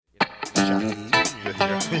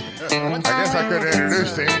I guess I could have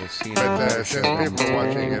introduced him, but since people are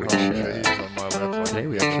watching at home, he's on my left. Today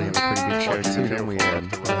we actually have a pretty good show too, don't we? We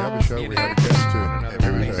have a show. We have a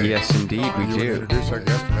guest too. Yes, indeed, we You do. introduce our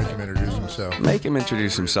guest and make him introduce himself. Make him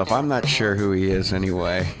introduce himself. I'm not sure who he is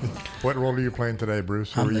anyway. What role are you playing today,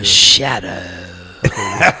 Bruce? Who I'm are the you? shadow.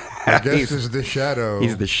 Our guest is the Shadow.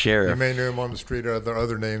 He's the sheriff. You may know him on the street. There are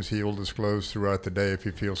other names he will disclose throughout the day if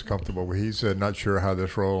he feels comfortable. But he's not sure how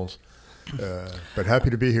this rolls. But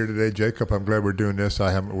happy to be here today, Jacob. I'm glad we're doing this.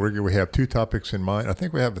 We have two topics in mind. I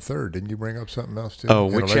think we have a third. Didn't you bring up something else too? Oh,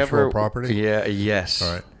 Intellectual whichever. property. Yeah. Yes.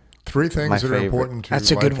 All right. Three things My that are favorite. important to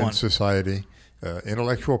That's a life good and one. society.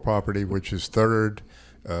 Intellectual property, which is third.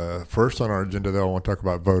 First on our agenda, though, I want to talk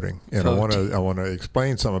about voting, and I want to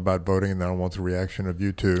explain something about voting, and then I want the reaction of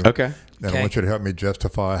you two. Okay. And Okay. I want you to help me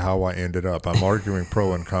justify how I ended up. I'm arguing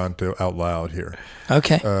pro and con out loud here.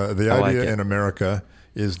 Okay. The I like idea it. in America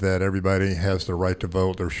is that everybody has the right to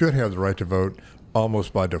vote, or should have the right to vote,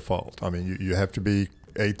 almost by default. I mean, you have to be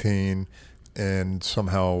 18 and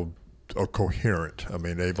somehow coherent. I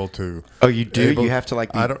mean, able to. Oh, you do? able- You have to,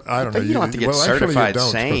 like, be- I don't know. You don't have to get actually, you certified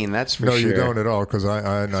don't, sane, that's for no, sure. you don't at all. Because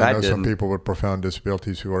I I know some didn't. people with profound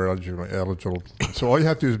disabilities who are eligible. So all you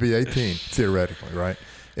have to do is be 18 theoretically, right?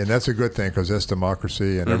 And that's a good thing because that's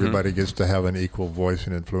democracy, and everybody gets to have an equal voice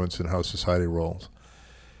and influence in how society rolls.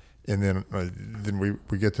 And then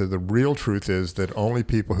we get to the real truth is that only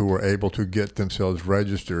people who are able to get themselves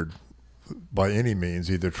registered by any means,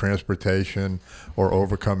 either transportation or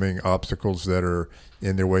overcoming obstacles that are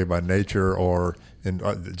in their way by nature or in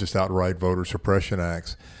just outright voter suppression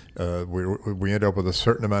acts, we end up with a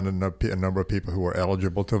certain amount of number of people who are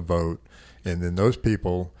eligible to vote, and then those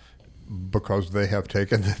people, because they have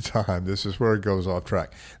taken the time, this is where it goes off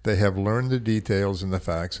track. They have learned the details and the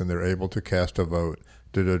facts, and they're able to cast a vote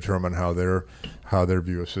to determine how their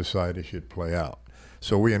view of society should play out.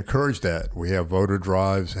 So we encourage that. We have voter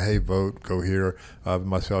drives. Hey, vote, go here. I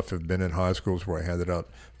myself have been in high schools where I handed out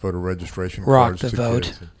voter registration Rock cards the to vote.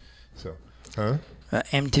 kids. So, huh?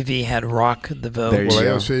 MTV had Rock the Vote. There you Well,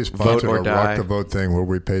 go. AOC Vote sponsored or a die. Rock the Vote thing where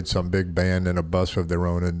we paid some big band in a bus of their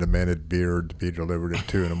own and demanded beer to be delivered at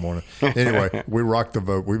 2 a.m. Anyway, we rock the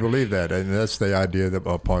vote. We believe that, and that's the idea that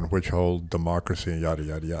upon which hold democracy and yada,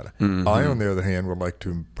 yada, yada. I, on the other hand, would like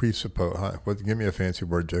to presuppose, give me a fancy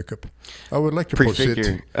word, Jacob. I would like to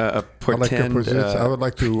Prefigure. Pretend. I would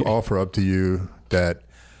like to offer up to you that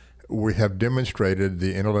we have demonstrated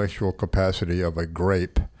the intellectual capacity of a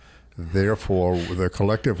grape. Therefore, the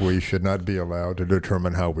collective we should not be allowed to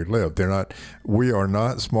determine how we live. We are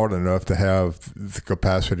not smart enough to have the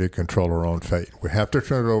capacity to control our own fate. We have to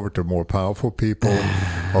turn it over to more powerful people,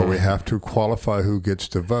 or we have to qualify who gets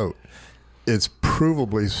to vote. It's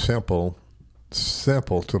provably simple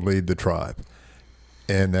to lead the tribe.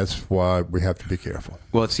 And that's why we have to be careful.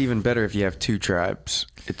 Well, it's even better if you have two tribes,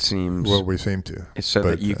 it seems. Well, we seem to. So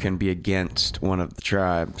that you can be against one of the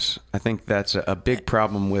tribes. I think that's a big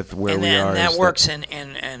problem with where and we then are. that is works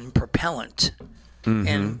in propellant.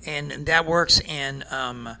 And that works in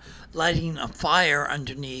lighting a fire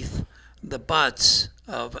underneath the butts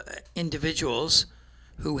of individuals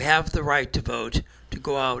who have the right to vote to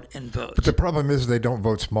go out and vote. But the problem is they don't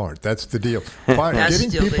vote smart. That's the deal. That's Getting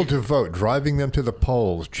the deal. people to vote, driving them to the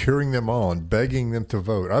polls, cheering them on, begging them to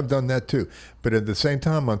vote. I've done that too. But at the same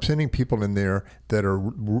time, I'm sending people in there that are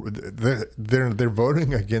they're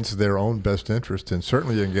voting against their own best interest and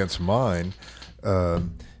certainly against mine.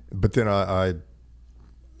 But then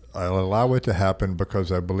I'll allow it to happen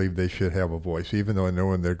because I believe they should have a voice, even though I know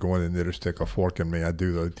when they're going in there to stick a fork in me, I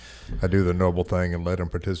do the noble thing and let them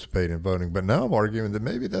participate in voting. But now I'm arguing that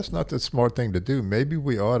maybe that's not the smart thing to do. Maybe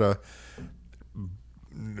we ought to.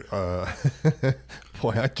 Boy,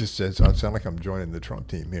 I sound like I'm joining the Trump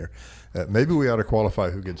team here. Maybe we ought to qualify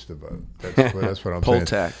who gets to vote. That's what I'm Poll saying.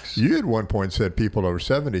 tax. You at one point said people over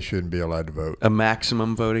 70 shouldn't be allowed to vote. a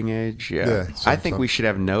maximum voting age. Yeah. I think we should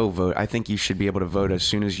have no vote. I think you should be able to vote as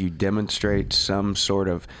soon as you demonstrate some sort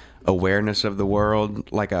of awareness of the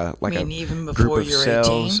world, like a even group before of you're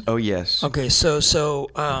cells. 18? Oh yes. Okay, so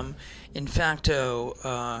in facto,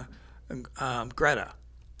 Greta,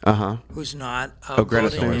 who's not Greta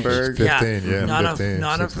voting Thunberg? age. 15, yeah, not 15,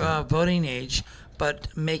 not 16. of voting age,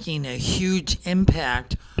 but making a huge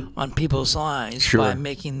impact on people's lives Sure. by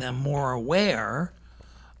making them more aware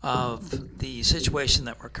of the situation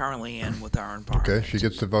that we're currently in with our environment. Okay, she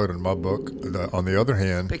gets to vote in my book. On the other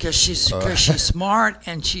hand, Because she's smart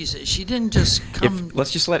and she didn't just come. Let's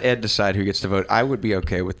just let Ed decide who gets to vote. I would be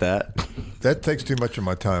okay with that. that takes too much of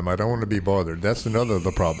my time. I don't want to be bothered. That's another of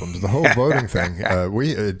the problems. The whole voting thing.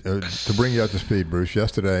 To bring you up to speed, Bruce,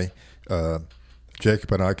 yesterday,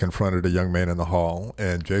 Jacob and I confronted a young man in the hall,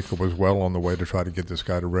 and Jacob was well on the way to try to get this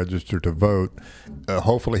guy to register to vote.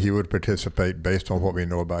 Hopefully he would participate based on what we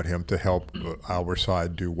know about him to help our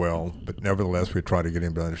side do well. But nevertheless, we tried to get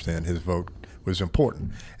him to understand his vote was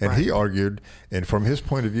important. And he argued, and from his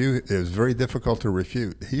point of view, it was very difficult to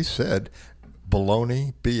refute. He said,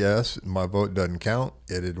 baloney, BS, my vote doesn't count.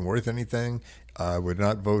 It isn't worth anything. I would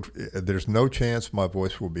not vote. There's no chance my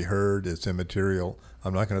voice will be heard. It's immaterial.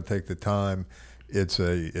 I'm not going to take the time. It's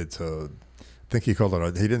a, I think he called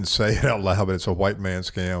it, he didn't say it out loud, but it's a white man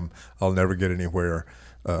scam. I'll never get anywhere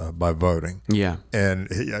by voting. Yeah. And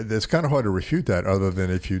it's kind of hard to refute that other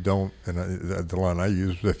than if you don't, and the line I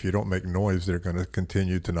use, if you don't make noise, they're going to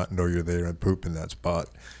continue to not know you're there and poop in that spot.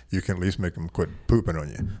 You can at least make them quit pooping on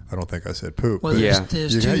you. I don't think I said poop. Well, you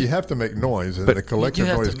have to make noise, and the collective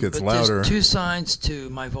noise gets louder. There's two sides to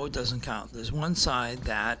my vote doesn't count. There's one side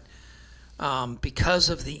that because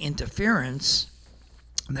of the interference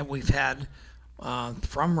that we've had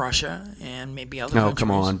from Russia and maybe other countries. Oh,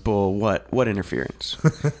 come on, Bull. What interference?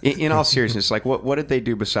 in all seriousness, like what did they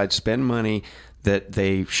do besides spend money that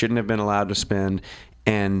they shouldn't have been allowed to spend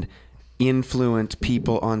and influence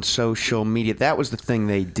people on social media? That was the thing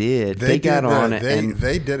they did. They got on it, and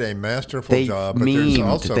they did a masterful job. But memed. There's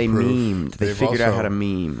also they proof. memed. They figured out how to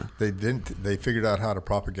meme. They figured out how to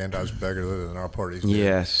propagandize better than our parties did.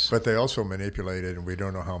 Yes. But they also manipulated, and we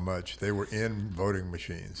don't know how much. They were in voting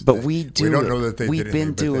machines. But we don't know that they We've did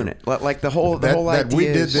been doing it. Like the whole idea that we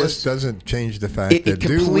did this doesn't change the fact it that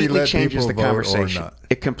do we let changes people the vote conversation. or not?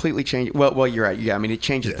 It completely changes. Well, you're right. Yeah, I mean, it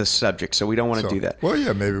changes the subject, so we don't want to do that. Well,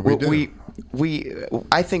 yeah, maybe we do.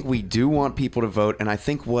 I think we do want people to vote, and I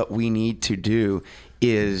think what we need to do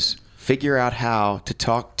is figure out how to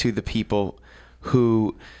talk to the people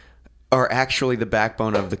who are actually the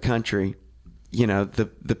backbone of the country,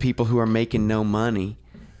 the people who are making no money.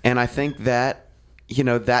 And I think that,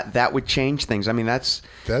 that would change things. I mean, that's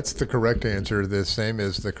the correct answer. The same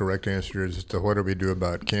as the correct answer is to what do we do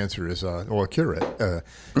about cancer or cure it.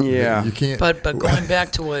 You can't. But going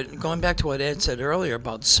back to what Ed said earlier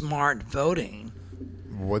about smart voting,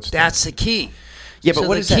 that's the key. Yeah, but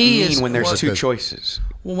what does that mean when there's two choices?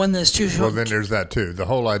 Well, when there's two choices. Well, then there's that too. The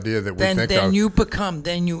whole idea that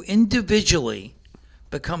then you individually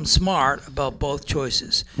become smart about both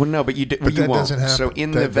choices. Well, no, but you won't. So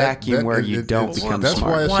in the vacuum where you don't become smart. That's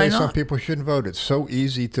why I say some people shouldn't vote. It's so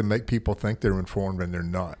easy to make people think they're informed when they're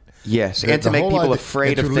not. Yes, and to make people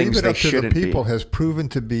afraid of things they shouldn't be. People has proven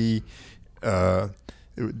to be.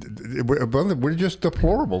 We're just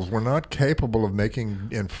deplorables. We're not capable of making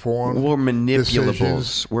informed. We're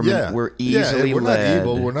manipulables. We're easily we're led. Not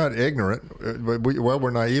evil. We're not ignorant.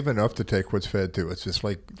 We're naive enough to take what's fed to us. It's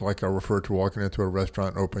like I refer to walking into a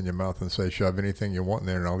restaurant, open your mouth, and say, "Shove anything you want in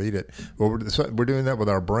there, and I'll eat it." Well, we're doing that with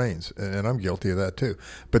our brains, and I'm guilty of that too.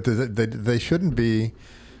 But they shouldn't be.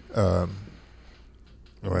 Well,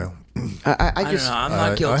 I don't know. I'm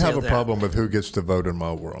not guilty of that. I have a problem with who gets to vote in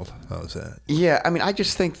my world. How's that? Yeah, I mean, I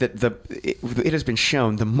just think that it has been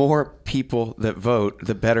shown the more people that vote,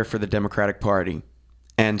 the better for the Democratic Party.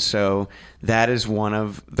 And so that is one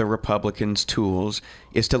of the Republicans' tools,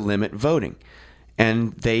 is to limit voting.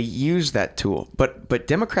 And they use that tool. But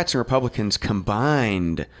Democrats and Republicans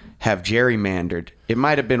combined have gerrymandered. It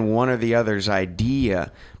might have been one or the other's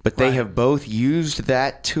idea, but they have both used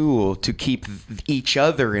that tool to keep each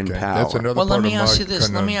other in power. That's another let me ask you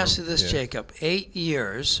this, Jacob. 8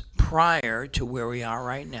 years prior to where we are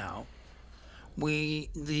right now,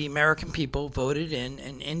 the American people voted in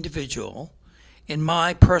an individual, in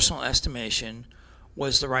my personal estimation,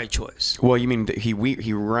 was the right choice. Well, you mean he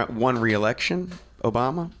won re-election,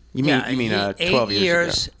 Obama? You mean 12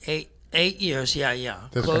 years ago? 8 years, yeah.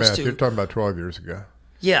 That's close to. You're talking about 12 years ago.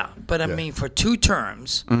 Yeah, but I mean, for 2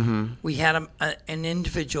 terms, we had an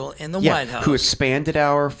individual in the White House who expanded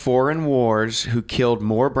our foreign wars, who killed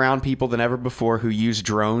more brown people than ever before, who used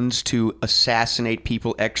drones to assassinate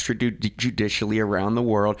people extrajudicially around the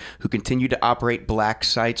world, who continued to operate black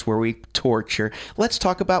sites where we torture. Let's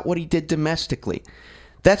talk about what he did domestically.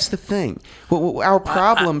 That's the thing. Our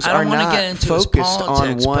problems are not focused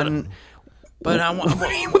on one. But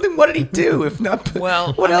what did he do? If not,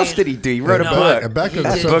 what else did he do? He wrote a book.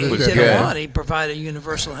 That book was good. He provided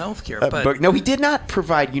universal health care. No, he did not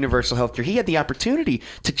provide universal health care. He had the opportunity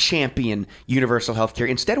to champion universal health care.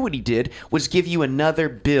 Instead, what he did was give you another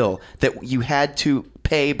bill that you had to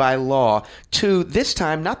pay by law to, this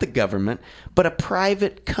time, not the government, but a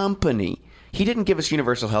private company. He didn't give us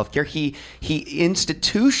universal health care. He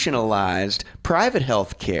institutionalized private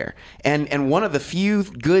health care. And one of the few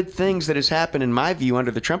good things that has happened, in my view,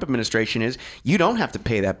 under the Trump administration is you don't have to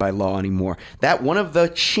pay that by law anymore. That one of the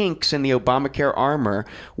chinks in the Obamacare armor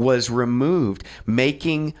was removed,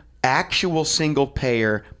 making actual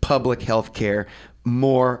single-payer public health care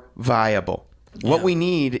more viable. What we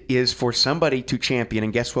need is for somebody to champion,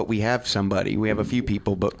 and guess what? We have somebody. We have a few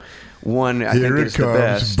people, but one I think is the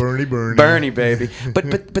best. Bernie, baby.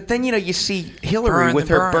 But then you see Hillary with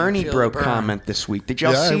her Bernie bro comment this week. Did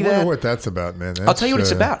y'all see that? I wonder what that's about, man. I'll tell you what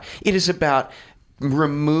it's about. It is about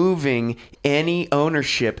removing any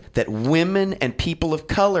ownership that women and people of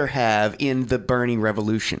color have in the Bernie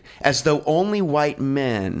revolution, as though only white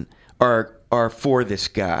men are for this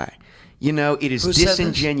guy. It is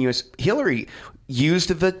disingenuous. Hillary used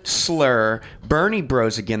the slur Bernie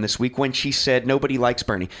bros again this week when she said nobody likes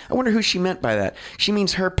Bernie. I wonder who she meant by that. She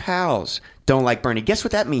means her pals don't like Bernie. Guess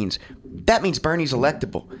what that means? That means Bernie's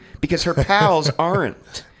electable because her pals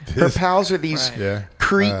aren't. Her pals are these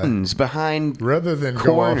cretins behind rather than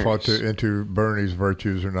corners. go off into Bernie's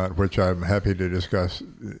virtues or not, which I'm happy to discuss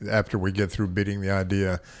after we get through beating the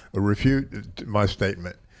idea, refute my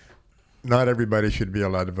statement. Not everybody should be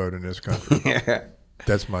allowed to vote in this country.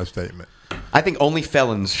 That's my statement. I think only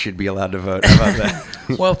felons should be allowed to vote. How about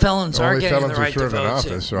that? Well, felons are only getting felons the right to vote. In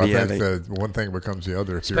office, so I Yeah, think that one thing becomes the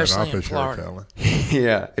other. If Especially you're in office, in you're a Florida. felon.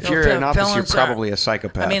 Yeah, if you're in office, you're probably a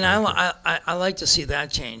psychopath. I mean, I like to see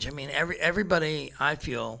that change. I mean, everybody, I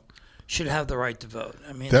feel, should have the right to vote.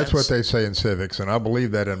 I mean, that's what they say in civics, and I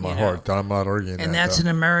believe that in my heart. I'm not arguing that. And that's an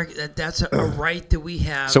American. That's a right that we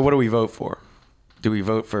have. So what do we vote for? Do we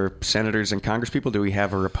vote for senators and congresspeople? Do we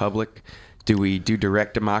have a republic? Do we do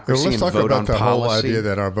direct democracy and vote on policy? Let's talk about the whole idea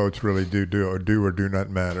that our votes really do or do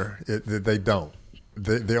not matter. They don't.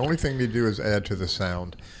 The only thing they do is add to the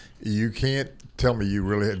sound. You can't tell me you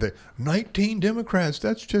really 19 Democrats.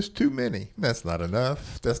 That's just too many. That's not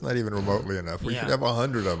enough. That's not even remotely enough. We should have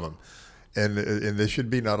 100 of them. And they should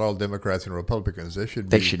be not all Democrats and Republicans. They should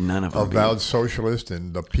none of them avowed socialists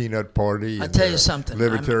and the Peanut Party. I'll tell you something.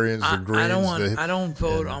 Libertarians, the Greens. I don't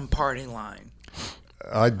vote on party line.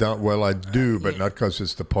 I don't. Well, I do, but not because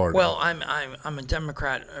it's the party. Well, I'm a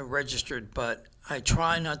Democrat registered, but I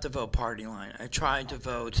try not to vote party line. I try to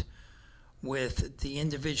vote with the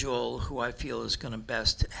individual who I feel is going to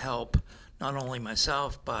best help not only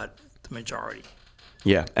myself but the majority.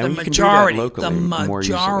 Yeah, and the you can do that locally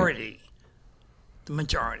the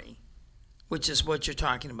majority, which is what you're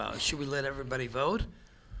talking about. Should we let everybody vote,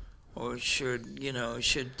 or should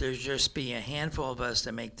there just be a handful of us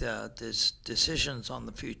that make the decisions on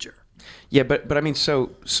the future? Yeah, but I mean,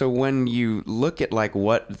 so when you look at like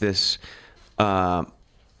what this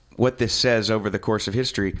says over the course of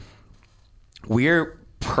history, we're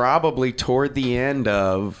probably toward the end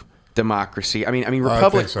of democracy. I mean,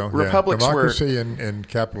 republics democracy and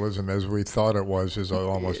capitalism, as we thought it was, is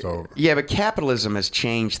almost over. Yeah, but capitalism has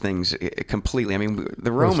changed things completely. I mean,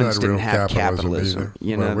 the Romans didn't have capitalism.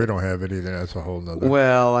 Well, we don't have it either. That's a whole nother.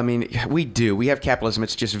 Well, I mean, we do. We have capitalism.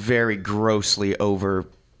 It's just very grossly over.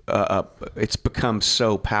 It's become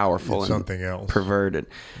so powerful and something else perverted.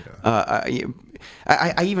 Yeah.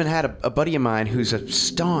 I even had a buddy of mine who's a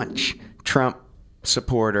staunch Trump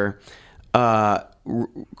supporter.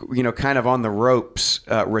 Kind of on the ropes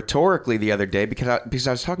rhetorically the other day because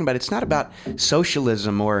I was talking about it's not about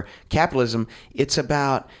socialism or capitalism. It's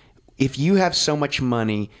about if you have so much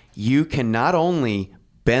money, you can not only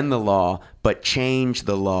bend the law but change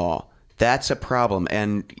the law. That's a problem,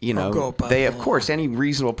 and of course, any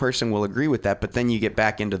reasonable person will agree with that. But then you get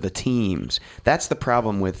back into the teams. That's the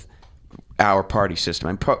problem with our party system.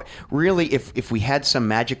 And really, if we had some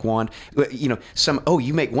magic wand, you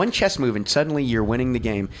make one chess move and suddenly you're winning the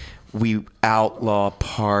game. We outlaw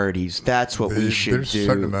parties. That's what we should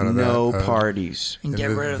do. No parties. And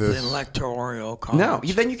get rid of the electoral college. No,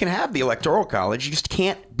 then you can have the electoral college. You just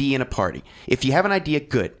can't be in a party. If you have an idea,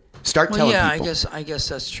 good. Start telling people. Yeah, I guess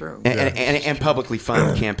that's true. And publicly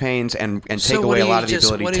fund campaigns and take away a lot of the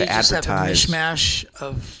ability to advertise. Just have a mishmash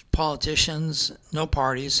of politicians, no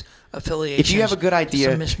parties, affiliations. If you have a good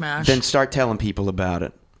idea, then start telling people about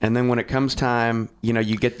it. And then when it comes time,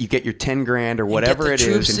 you get your 10 grand or whatever it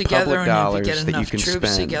is in public dollars that you can spend. If you get enough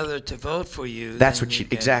troops together to vote for you, that's what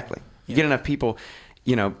exactly. You get enough people,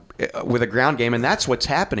 with a ground game, and that's what's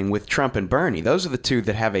happening with Trump and Bernie. Those are the two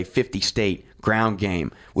that have a 50-state ground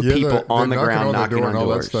game with people on the ground knocking on doors.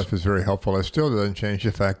 All that stuff is very helpful. It still doesn't change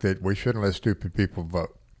the fact that we shouldn't let stupid people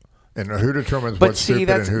vote. And who determines what's stupid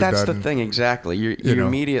and who doesn't? But see, that's the thing exactly. You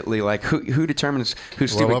immediately like who determines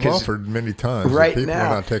who's stupid? Well, I've offered many times. Right people now,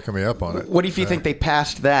 are not taking me up on it. What if you think they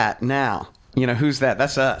passed that now? You know, who's that?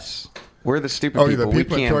 That's us. We're the stupid Oh, people. the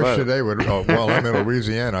people we in can't charge vote. today would. Oh, well, I'm in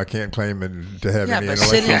Louisiana. I can't claim to have Yeah, any but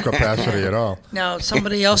intellectual sitting- capacity at all. Now,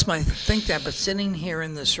 somebody else might think that, but sitting here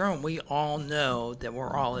in this room, we all know that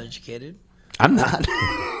we're all educated. I'm not.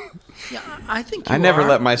 Yeah, I think you I never are,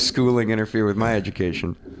 let my schooling interfere with my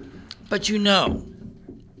education. But you know.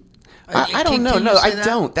 I don't know. Can No, you say I that?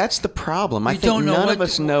 don't. That's the problem. I You think don't know none what- of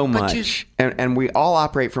us know but you- much. And we all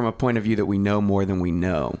operate from a point of view that we know more than we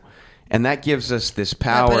know. And that gives us this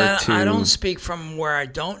power but to... I don't speak from where I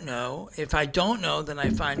don't know. If I don't know, then I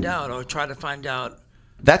find out or try to find out.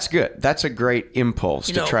 That's good. That's a great impulse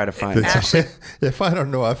You to know, try to find out. actually- If I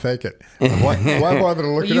don't know, I fake it. Why bother to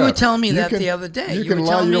look it up? You were telling me You that can- the other day. You You can were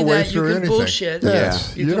lie telling your me way that you through can anything. bullshit.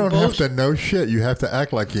 Yes, You you can don't have bullshit. to know shit. You have to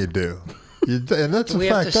act like you do. And that's Do a we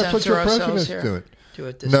have fact. to That's what censor your ourselves president's here? doing. Do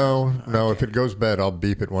it this No, way? no. Okay. If it goes bad, I'll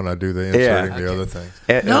beep it when I do the inserting the other thing.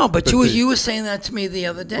 No, but but you were saying that to me the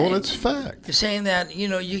other day. Well, it's fact. You're saying that,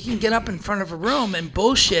 you can get up in front of a room and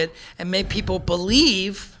bullshit and make people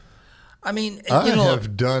believe. I mean, I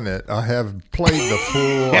have done it. I have played the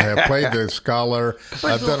fool. I have played the scholar.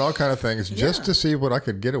 I've done all kind of things just to see what I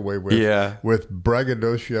could get away with. Yeah. With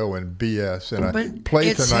braggadocio and BS, and I But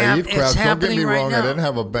played the it's naive it's crowd. Don't get happening me right wrong. I now. didn't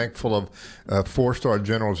have a bank full of 4-star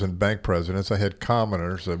generals and bank presidents. I had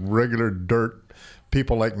commoners, regular dirt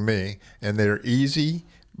people like me, and they're easy.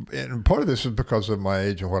 And part of this is because of my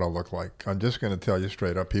age and what I look like. I'm just going to tell you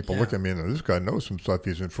straight up. People look at me and this guy knows some stuff.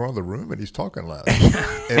 He's in front of the room and he's talking loud.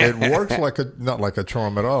 And it works not like a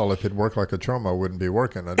charm at all. If it worked like a charm, I wouldn't be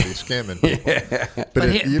working. I'd be scamming people.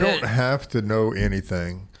 But you don't have to know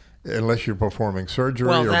anything unless you're performing surgery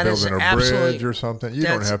or that is building a absolutely- bridge or something. You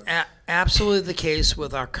don't That's have. absolutely the case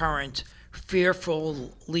with our current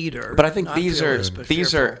fearful leader. But I think Not these fearless, but are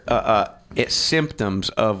fearful. it's symptoms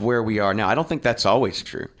of where we are now. I don't think that's always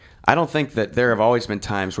true. I don't think that there have always been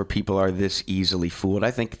times where people are this easily fooled.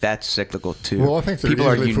 I think that's cyclical too. Well, I think they're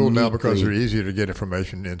people easily fooled now because they're uniquely- easier to get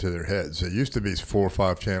information into their heads. It used to be 4 or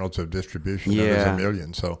 5 channels of distribution. Now there's Yeah. a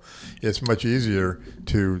million. So it's much easier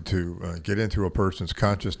to get into a person's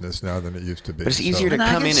consciousness now than it used to be. But it's easier to And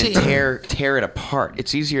I come can in and see- tear it apart.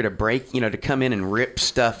 It's easier to break, to come in and rip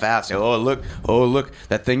stuff out. Say, oh look,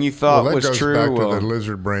 that thing you thought Well, that was goes true. back to Well, the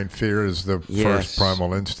lizard brain. Fear is the Yes. first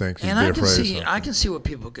primal instinct. And be I can afraid of see, something. I can see what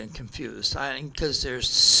people get confused. Because there's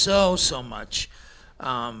so much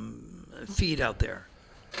feed out there.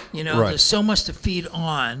 Right. There's so much to feed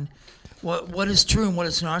on. What is true and what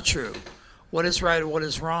is not true? What is right or what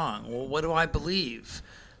is wrong? Well, what do I believe?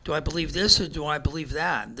 Do I believe this or do I believe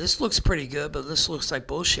that? This looks pretty good, but this looks like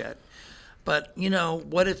bullshit. But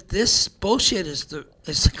what if this bullshit is the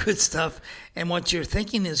good stuff, and what you're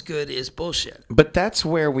thinking is good is bullshit? But that's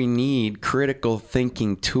where we need critical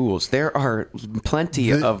thinking tools. There are plenty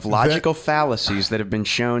of logical fallacies that have been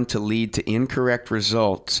shown to lead to incorrect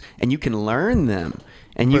results, and you can learn them.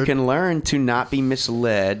 And you But- can learn to not be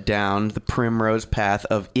misled down the primrose path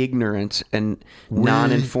of ignorance and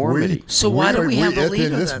non-informity. So why do we have a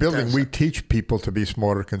leader in this that building? does We it? teach people to be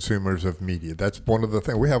smarter consumers of media. That's one of the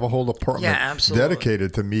things. We have a whole department Yeah, absolutely.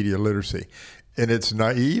 dedicated to media literacy, and it's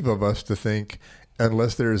naive of us to think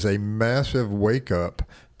unless there is a massive wake up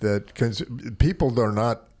that people are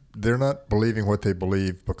not. They're not believing what they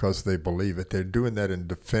believe because they believe it. They're doing that in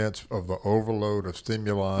defense of the overload of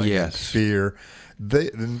stimuli and Yes. fear.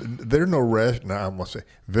 There are no rational. I must say,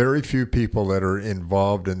 very few people that are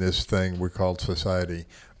involved in this thing we call society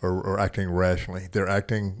are acting rationally. They're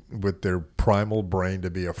acting with their primal brain to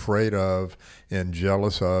be afraid of and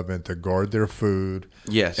jealous of, and to guard their food.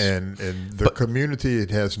 Yes. And the community, it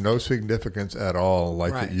has no significance at all,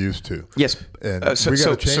 like Right. it used to. Yes. And So- we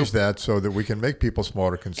got to so- change that so that we can make people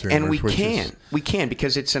smarter consumers. And we which is- can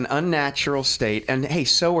because it's an unnatural state. And hey,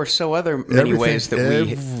 so are other many Everything- ways that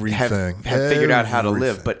we have everything, figured out how to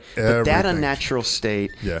live. But that everything. unnatural state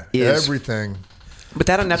Yeah, is everything. But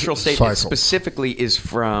that unnatural state Cycle. specifically is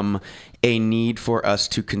from a need for us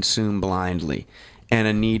to consume blindly and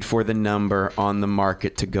a need for the number on the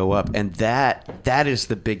market to go up. And that is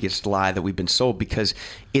the biggest lie that we've been sold, because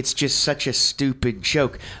it's just such a stupid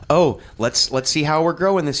joke. Oh, let's see how we're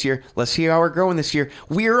growing this year. Let's see how we're growing this year.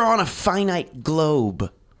 We're on a finite globe.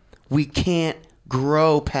 We can't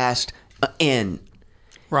grow past N.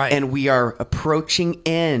 Right. And we are approaching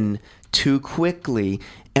N too quickly.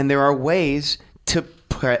 And there are ways to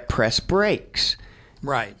press brakes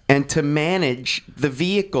right. and to manage the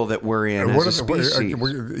vehicle that we're in as a species.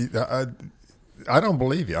 I don't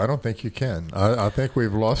believe you. I don't think you can. I think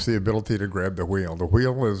we've lost the ability to grab the wheel. The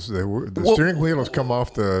wheel is the steering wheel has come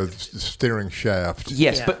off the steering shaft.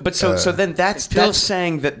 Yes, Yeah. but so then that's feels-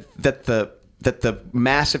 saying that the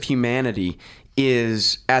mass of humanity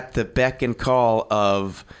is at the beck and call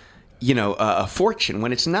of, a fortune,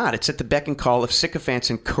 when it's not. It's at the beck and call of sycophants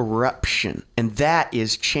and corruption, and that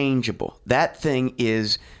is changeable. That thing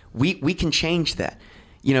is, we can change that.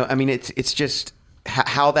 It's just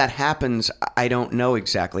how that happens. I don't know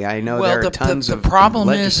exactly. I know there are tons of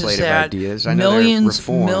legislative ideas. I know there are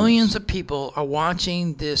reforms. Millions of people are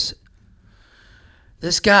watching this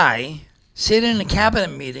guy sit in a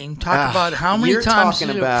cabinet meeting, talk about how many times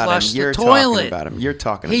to flush the toilet. You're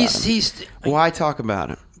talking about him. Why talk about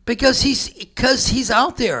him? Because he's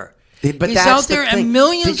out there. But he's out there, and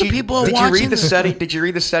millions of people are watching. Did you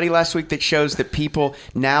read the study last week that shows that people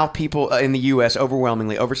in the U.S.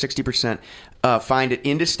 overwhelmingly, over 60%, find it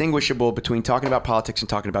indistinguishable between talking about politics and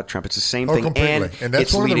talking about Trump? It's the same thing, completely. And that's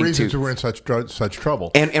it's one of the leading reasons we're in such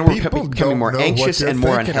trouble. And we're becoming more anxious and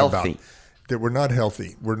more unhealthy. That we're not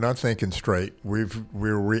healthy. We're not thinking straight. We're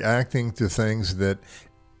reacting to things that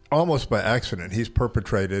almost by accident he's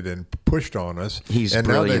perpetrated and pushed on us. And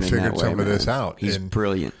now they figured some of this out. He's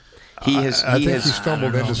brilliant. I think he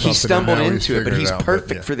stumbled into something. He stumbled into it, but he's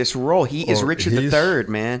perfect for this role. He is Richard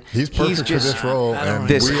III, man. He's perfect for this role. And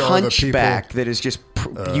this hunchback that is just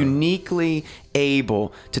uniquely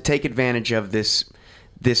able to take advantage of this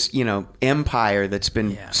empire that's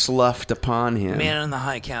been sloughed upon him. Man in the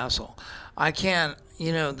high castle. I can't.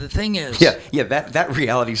 The thing is. Yeah. That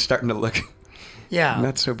reality's starting to look. Yeah.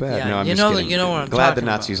 Not so bad. Yeah. No, I'm just kidding. You know what I'm glad the talking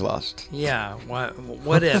Nazis about. lost. Yeah.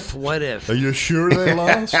 What if? What if? Are you sure they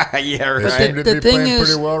lost? Yeah, right. They seem to be playing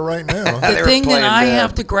pretty well right now. The thing that I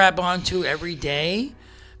have to grab onto every day,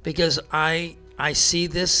 because I see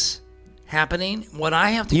this happening. What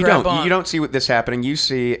I have to grab on. You don't see this happening. You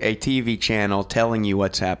see a TV channel telling you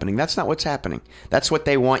what's happening. That's not what's happening. That's what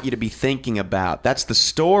they want you to be thinking about. That's the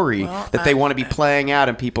story that they want to be playing out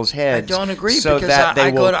in people's heads. I don't agree so because that I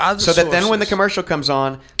go to other so sources. that then when the commercial comes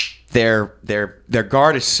on, their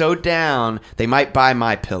guard is so down they might buy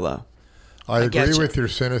my pillow. I agree with your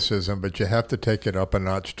cynicism, but you have to take it up a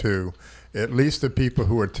notch too. At least the people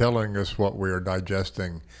who are telling us what we are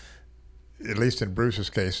digesting, at least in Bruce's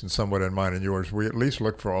case and somewhat in mine and yours, we at least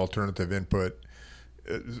look for alternative input.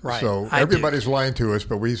 Right. So everybody's lying to us,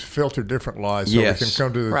 but we filter different lies so we can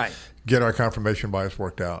come to get our confirmation bias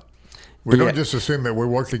worked out. We don't just assume that we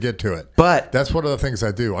work to get to it. But that's one of the things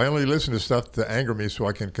I do. I only listen to stuff to anger me so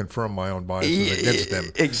I can confirm my own biases against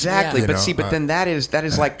them. Exactly. Yeah. But then that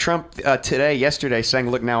is like Trump yesterday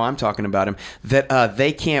saying, look, now I'm talking about him, that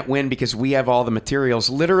they can't win because we have all the materials,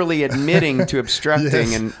 literally admitting to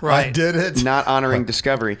obstructing and I did it. Not honoring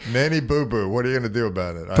discovery. Nanny boo-boo. What are you going to do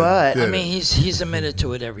about it? But I mean, he's admitted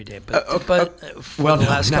to it every day. But well,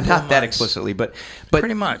 not that explicitly, but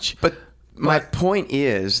pretty much. But my point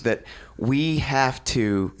is that we have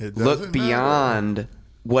to look beyond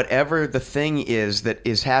whatever the thing is that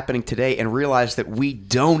is happening today and realize that we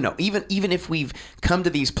don't know. Even if we've come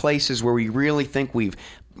to these places where we really think we've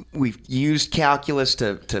used calculus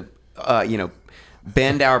to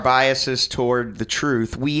bend our biases toward the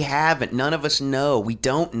truth, we haven't. None of us know. We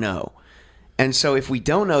don't know. And so if we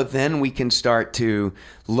don't know, then we can start to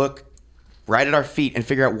look right at our feet and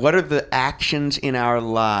figure out what are the actions in our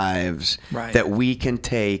lives that we can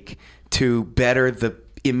take to better the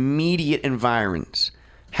immediate environs.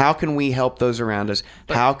 How can we help those around us?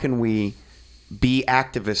 How can we be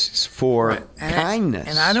activists for kindness?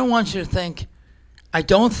 And I don't want you to think, I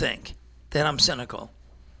don't think that I'm cynical.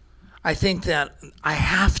 I think that I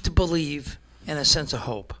have to believe in a sense of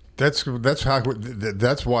hope. That's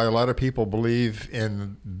why a lot of people believe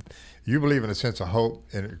in. You believe in a sense of hope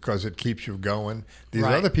because it keeps you going. These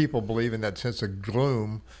other people believe in that sense of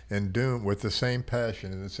gloom and doom with the same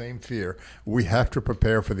passion and the same fear. We have to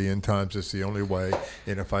prepare for the end times. It's the only way.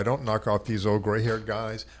 And if I don't knock off these old gray-haired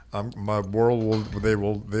guys, my world they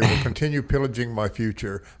will continue pillaging my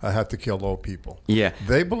future. I have to kill old people. Yeah,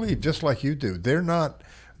 they believe just like you do. They're not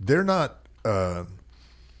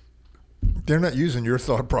using your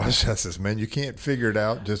thought processes, man. You can't figure it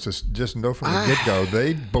out. Just know from the get-go.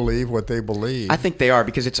 They believe what they believe. I think they are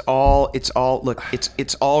because it's all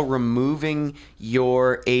removing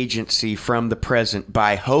your agency from the present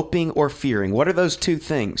by hoping or fearing. What are those two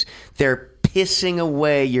things? They're pissing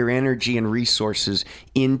away your energy and resources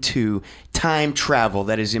into time travel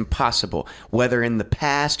that is impossible, whether in the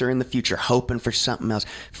past or in the future, hoping for something else,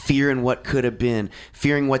 fearing what could have been,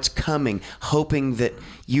 fearing what's coming, hoping that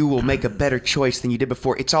you will make a better choice than you did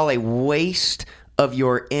before. It's all a waste of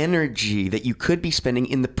your energy that you could be spending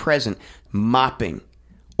in the present mopping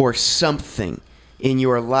or something in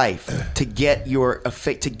your life to get your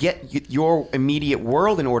immediate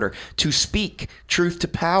world in order, to speak truth to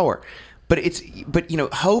power. But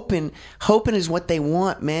hoping is what they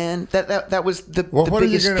want, man. That was the Well, the what are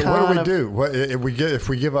you biggest gonna? con What do we of- do? What if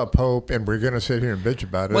we give up hope and we're going to sit here and bitch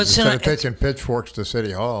about it Well, it's instead not- of taking pitchforks to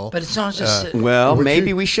City Hall? But it's not just. Well, Would maybe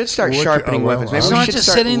you- we should start would you- sharpening oh, well, weapons. Maybe it's we not should just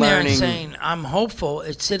start sitting there and learning. saying I'm hopeful.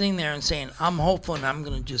 It's sitting there and saying I'm hopeful and I'm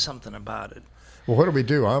going to do something about it. Well, what do we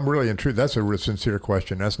do? I'm really intrigued. That's a real sincere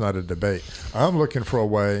question. That's not a debate. I'm looking for a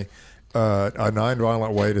way, a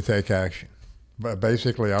nonviolent way to take action. But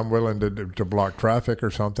basically, I'm willing to block traffic or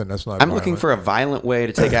something. That's not. I'm looking for a violent way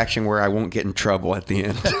to take action where I won't get in trouble at the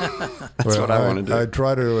end. That's what I want to do. I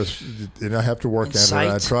try to, and I have to work at it. I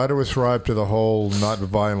Incite. try to ascribe to the whole not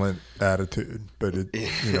violent attitude, but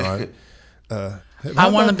I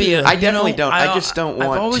want to be. I definitely don't. I just don't want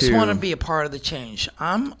I've always to- want to be a part of the change.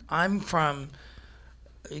 I'm from.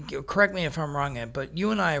 Correct me if I'm wrong, Ed, but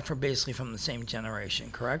you and I are basically from the same generation,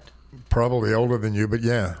 correct? probably older than you, but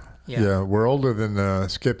yeah, we're older than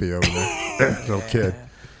Skippy over there, little kid.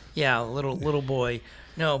 Yeah, little boy.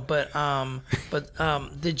 No, but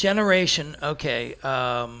the generation. Okay,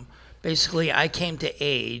 basically, I came to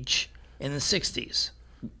age in the '60s.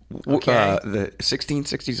 Okay. The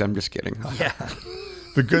 1660s. I'm just kidding. Yeah.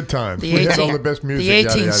 The good times. The We had 18 all the best music. the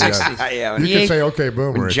yada, yada, yada. 1860s. Yeah, You The can eight- say "Okay,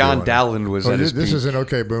 Boomer." When if John you want. Dowland was at his This peak. is an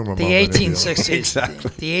 "Okay, Boomer" The moment. if you will. 1860s,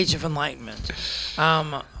 Exactly. the age of enlightenment.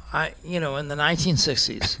 In the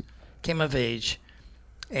 1960s, came of age,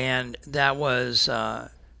 and that was there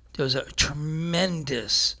was a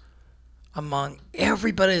tremendous among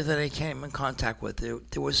everybody that I came in contact with.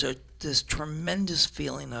 There was this tremendous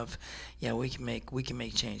feeling of, we can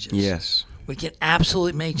make changes. Yes. We can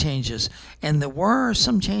absolutely make changes, and there were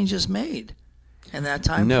some changes made in that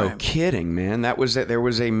time No frame. kidding, man. There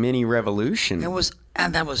was a mini revolution. That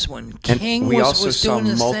was when and King we was also saw doing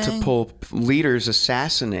his thing. multiple leaders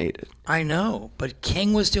assassinated. I know, but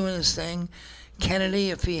King was doing his thing. Kennedy,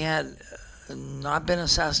 if he had not been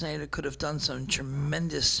assassinated, could have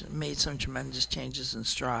made some tremendous changes and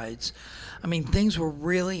strides. I mean, things were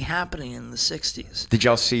really happening in the 60s. Did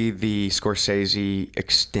y'all see the Scorsese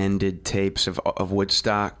extended tapes of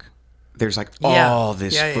Woodstock? There's all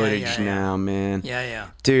this footage now, man. Yeah.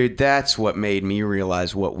 Dude, that's what made me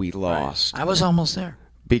realize what we lost. I was almost there.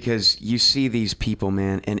 Because you see these people,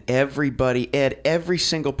 man, and every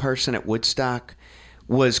single person at Woodstock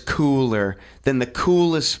was cooler than the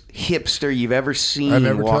coolest hipster you've ever seen I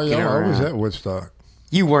never tell walking you, I around. was at Woodstock.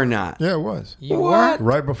 You were not. Yeah, it was. You were?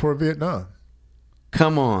 Right before Vietnam.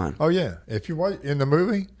 Come on. Oh yeah, if you watch in the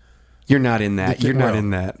movie, You're not in that. You're not well, in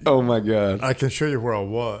that. Oh, my God. I can show you where I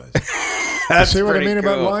was. That's See what I pretty mean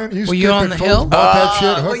about cool. lying? Were you on the hill? Bought that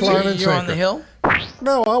shit, hook, line, and You were on the sinker. hill?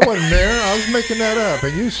 No, I wasn't there. I was making that up.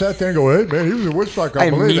 And you sat there and go, hey, man, he was in Woodstock. I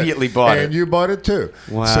believe immediately it. bought And it. you bought it too.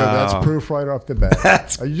 Wow. So that's proof right off the bat.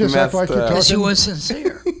 That's You just act like messed you're up. talking. Because you were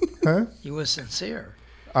sincere. Huh? You were sincere.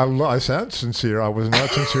 I sound sincere. I was not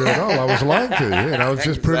sincere at all. I was lying to you. And I was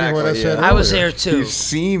just proving what I Exactly, said yeah. I was earlier. there too. You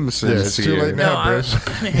seem Yeah, sincere. it's too late now, No, Bruce.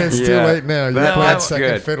 It's too Yeah. late now. You That- played that's second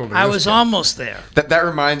good. fiddle to I this was guy. almost there. That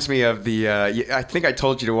reminds me of the. I think I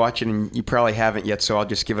told you to watch it, and you probably haven't yet, so I'll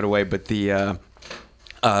just give it away. But the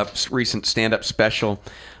recent stand-up special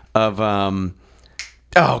of.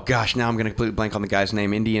 Oh gosh, now I'm going to completely blank on the guy's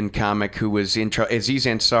name. Indian comic who was Aziz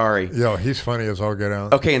Ansari. Yo, he's funny as all get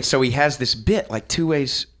out. Okay, and so he has this bit like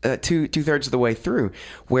two-thirds of the way through,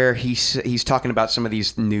 where he's talking about some of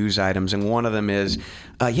these news items, and one of them is,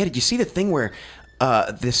 did you see the thing where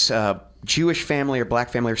this Jewish family or black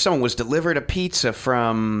family or someone was delivered a pizza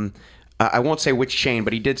from, I won't say which chain,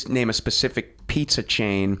 but he did name a specific pizza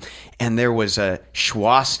chain, and there was a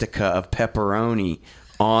swastika of pepperoni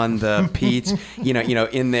on the pizza,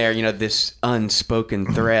 in there, this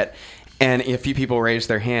unspoken threat. And a few people raise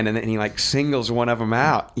their hand, and then he singles one of them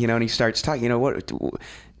out, and he starts talking,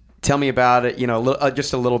 tell me about it,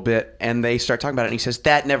 just a little bit. And they start talking about it, and he says,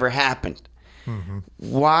 that never happened. Mm-hmm.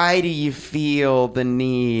 Why do you feel the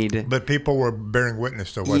need? But people were bearing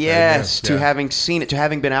witness to what Yes, they to did. Yeah. having seen it, to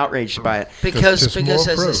having been outraged by it. Because Just more as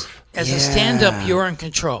proof. a Yeah. stand-up, you're in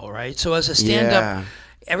control, right? So as a stand-up, Yeah.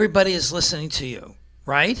 everybody is listening to you,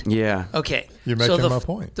 right? Yeah. Okay. You're so making my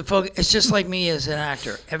point. It's just like me as an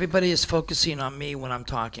actor. Everybody is focusing on me when I'm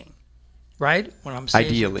talking, right? When I'm staging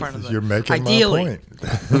Ideally. in front of them. You're making Ideally. my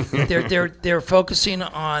point. they're focusing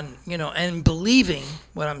on and believing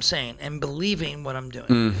what I'm saying and believing what I'm doing.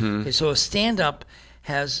 Mm-hmm. Okay, so a stand-up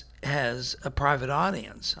has a private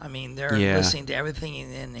audience. I mean, they're Yeah. listening to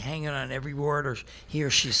everything and hanging on every word he or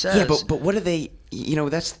she says. Yeah, but what do they?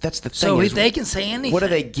 That's the thing. so is, they can say anything. what do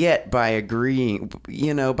they get by agreeing?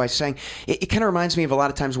 By saying it kind of reminds me of a lot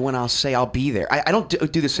of times when I'll say I'll be there. I don't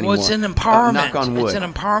do this anymore. Well, it's an empowerment. knock on wood. It's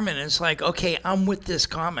an empowerment. It's like, okay, I'm with this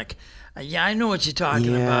comic. Yeah, I know what you're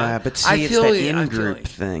talking Yeah, about. but I see, it's feel that you, I feel in-group you.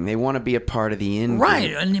 thing. They want to be a part of the in-group.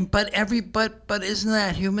 Right, but isn't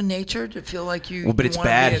that human nature to feel like you? Well, but you it's wanna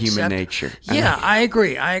bad be human accepted? nature. Yeah, I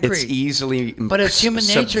agree. It's easily But it's human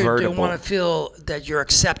nature to subvertible. want to feel that you're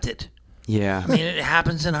accepted. Yeah. I mean, it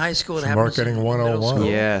happens in high school. It happens Marketing in 101. middle school.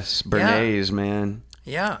 Yes, Bernays, man.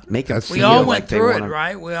 Yeah. Make them That's feel We all like went they through wanna... it,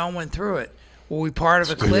 right? We all went through it. Were we part of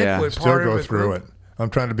a clique? Yeah. We're Still part go of a through group? it. I'm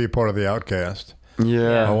trying to be part of the outcast.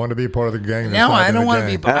 Yeah. I want to be part of the gang. That's No, not I in don't the want to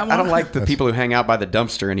gang. be. But I don't like the people who hang out by the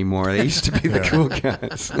dumpster anymore. They used to be the Yeah. cool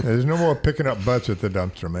guys. There's no more picking up butts at the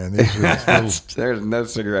dumpster, man. These are little, There's no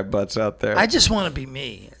cigarette butts out there. I just want to be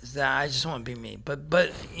me. I just want to be me.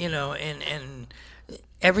 But you know, and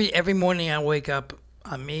every morning I wake up,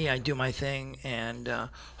 I'm me. I do my thing, and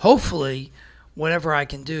hopefully, whatever I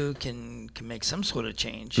can do can make some sort of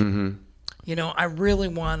change. Mm-hmm. You know, I really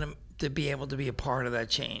want to be able to be a part of that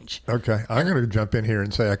change. Okay, I'm going to jump in here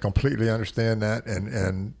and say I completely understand that,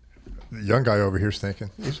 and the young guy over here's thinking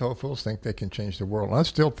these old fools think they can change the world. I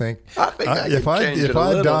still think, if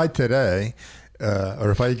I die today, or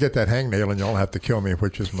if I get that hangnail and y'all have to kill me,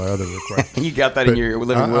 which is my other request. You got that in your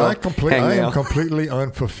living will. I am hangnail. completely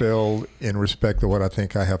unfulfilled in respect to what I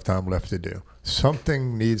think I have time left to do.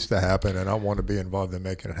 Something needs to happen, and I want to be involved in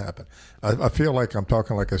making it happen. I feel like I'm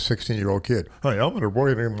talking like a 16-year-old kid. Hey, I'm going to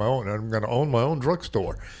work in my own. I'm going to own my own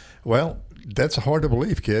drugstore. Well, that's hard to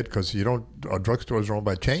believe, kid, because you don't. Our drugstores are owned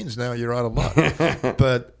by chains now. You're out of luck.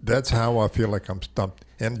 But that's how I feel like I'm stumped.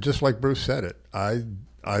 And just like Bruce said it, I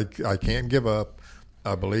can't give up.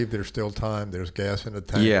 I believe there's still time. There's gas in the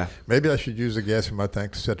tank. Yeah. Maybe I should use the gas in my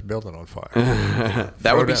tank to set the building on fire.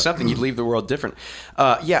 That would be down. something. You'd leave the world different.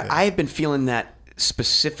 Yeah, I have been feeling that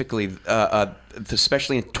specifically,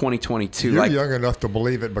 especially in 2022. You're young enough to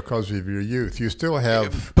believe it because of your youth. You still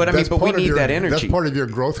have. But I mean, that's but we part of need your- that energy. That's part of your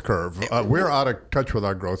growth curve. We're out of touch with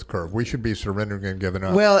our growth curve. We should be surrendering and giving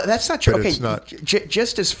up. Well, that's not true. But Okay, it's not.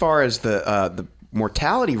 Just as far as the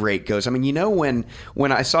mortality rate goes, I mean, you know, when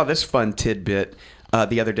I saw this fun tidbit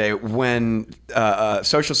the other day, when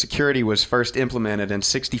Social Security was first implemented and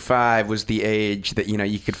 65 was the age that, you know,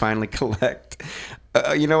 you could finally collect.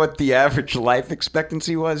 You know what the average life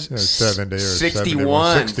expectancy was? 70 or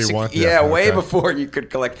 61. 61. Yeah, way okay. before you could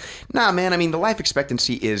collect. Nah, man, I mean, the life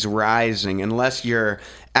expectancy is rising unless you're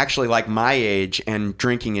actually like my age and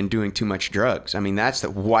drinking and doing too much drugs. I mean, that's the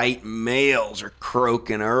white males are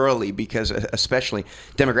croaking early because, especially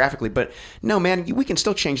demographically. But no, man, we can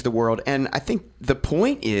still change the world. And I think the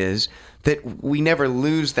point is that we never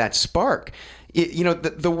lose that spark. You know,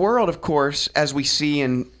 the world, of course, as we see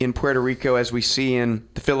in Puerto Rico, as we see in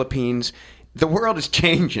the Philippines, the world is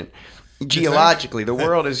changing. Geologically, the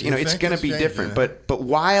world is, you know, it's going to be different. But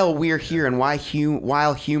while we're here and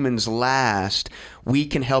while humans last, we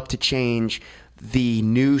can help to change the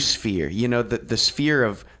new sphere, you know, the sphere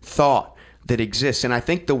of thought that exists. And I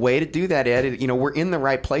think the way to do that, Ed, you know, we're in the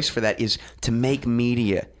right place for that, is to make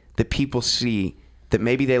media that people see, that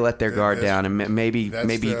maybe they let their guard down, and maybe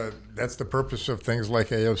that's the purpose of things like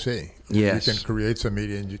AOC. Yes. You can create some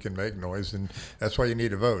media and you can make noise, and that's why you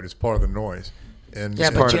need a vote. It's part of the noise. And Yeah,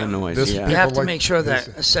 It's but part you- of the noise. this- Yeah. You have to People like make sure that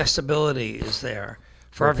this- accessibility is there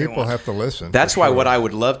for well, everyone. people have to listen. That's for why sure. what I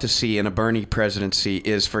would love to see in a Bernie presidency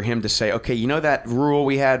is for him to say, okay, you know that rule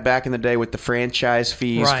we had back in the day with the franchise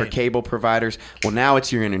fees for Right. cable providers? Well, now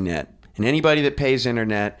it's your internet. And anybody that pays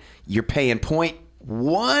internet, you're paying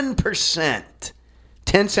 0.1%.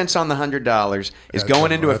 10 cents on the $100 is At going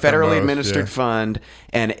the- into a at the federally most, administered yeah. fund,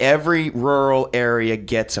 and every rural area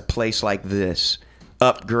gets a place like this,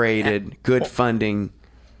 upgraded, good funding.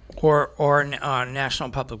 or National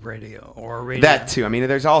Public Radio or radio. That too. I mean,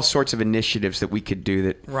 there's all sorts of initiatives that we could do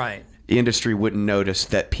that Right. the industry wouldn't notice,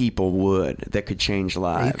 that people would, that could change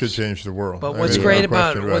lives. You could change the world. But I what's mean, great no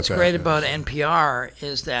about question what's that. great about NPR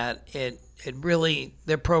is that it really,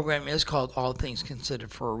 their program is called All Things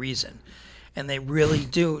Considered for a reason, and they really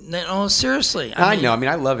do. No, seriously. I know. I mean,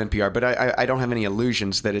 I love NPR, but I don't have any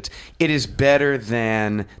illusions that it is better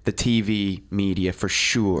than the TV media for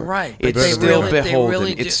sure. Right, but It's they still really- they beholden.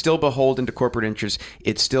 really do- It's still beholden to corporate interests.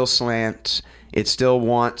 It still slants. It still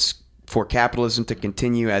wants for capitalism to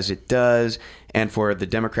continue as it does, and for the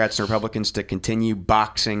Democrats and Republicans to continue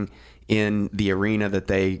boxing in the arena that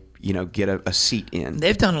they, you know, get a seat in.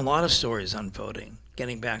 They've done a lot of stories on voting.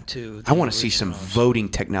 Getting back to, I want to see some voting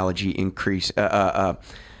technology increase,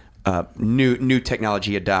 new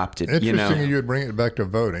technology adopted. Interesting you would bring it back to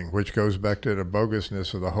voting, which goes back to the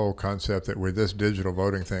bogusness of the whole concept that with this digital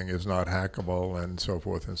voting thing is not hackable and so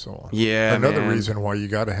forth and so on. Yeah, Another man. reason why you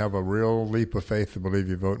got to have a real leap of faith to believe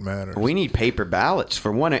your vote matters. We need paper ballots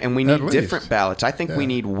for one, and we At need least. different ballots. I think we Yeah.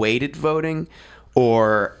 need weighted voting,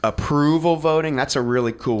 or approval voting. That's a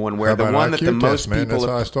really cool one where How the about one that IQ the test, most man? people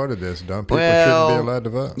That's how I started this. Dumb people Well, shouldn't be allowed to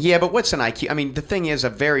vote. Yeah, but what's an IQ? I mean, the thing is,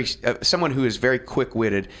 someone who is very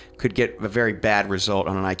quick-witted could get a very bad result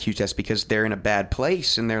on an IQ test because they're in a bad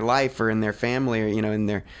place in their life or in their family or in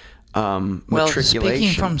their Well, matriculation.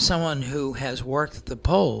 speaking from someone who has worked at the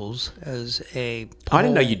polls as a poll, I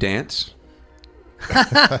didn't know you dance.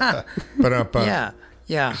 But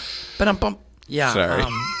Yeah. But yeah. Sorry.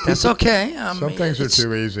 That's okay. some things are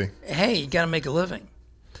too easy. Hey, you got to make a living.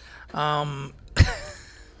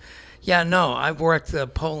 Yeah, no, I've worked the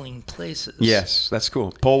polling places. Yes, that's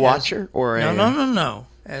cool. Poll watcher or No.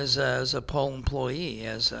 As a poll employee,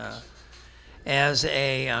 as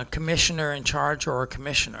a commissioner in charge or a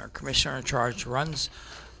commissioner. Commissioner in charge runs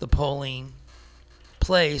the polling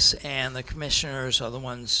place, and the commissioners are the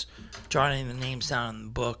ones jotting the names down in the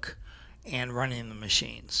book and running the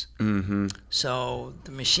machines. Mm-hmm. So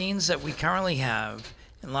the machines that we currently have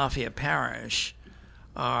in Lafayette Parish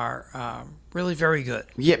are really very good.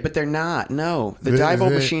 Yeah, but they're not. No, the The- Diebold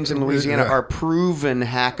the- machines in Louisiana the- are proven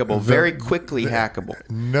hackable, very quickly hackable.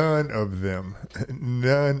 None of them,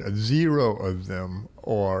 zero of them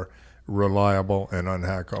are reliable and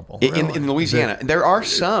unhackable. In Louisiana, there are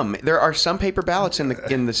some paper ballots in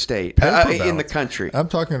the state, Paper in the ballots. country. I'm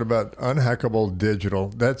talking about unhackable digital.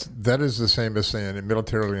 That is the same as saying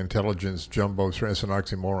military intelligence jumbo. It's an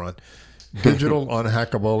oxymoron. Digital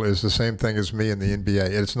unhackable is the same thing as me in the NBA.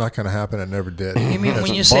 It's not going to happen. It never did. You mean That's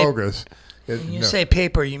when you say- bogus. When you say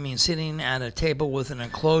paper, you mean sitting at a table with an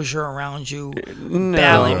enclosure around you, No.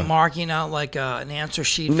 ballot marking out like an answer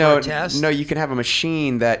sheet No, for a test? no, you can have a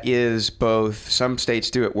machine that is both. Some states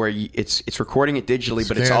do it where it's recording it digitally,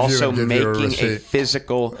 but it's Scans you also and gives you a making a receipt,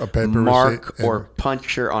 picture a paper mark receipt, or and-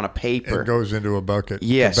 puncture on a paper. It goes into a bucket.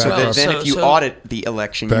 Yeah, To so back then, up- then if you so- audit the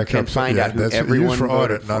election, you back can up- find yeah, out who that's everyone used for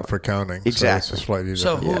voted audit, not for counting. Exactly. So it's a slightly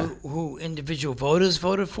So different. who individual voters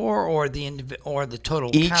voted for, or the total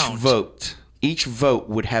Each count? Each vote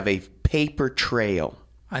would have a paper trail.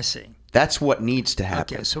 I see. That's what needs to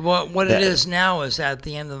happen. Okay, so what That- it is now is at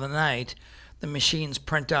the end of the night, the machines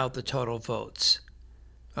print out the total votes.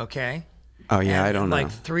 Okay. Oh yeah, And I don't know.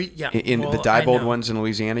 like three. Yeah. In well, the I Diebold know. ones in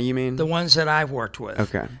Louisiana, you mean? The ones that I've worked with.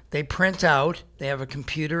 Okay. They print out. They have a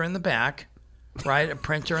computer in the back, right? A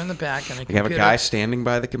printer in the back, and a You computer. have a guy standing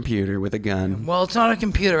by the computer with a gun. Well, it's not a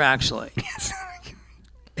computer actually.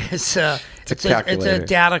 It's a calculator.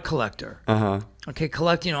 data collector. Uh-huh. Okay,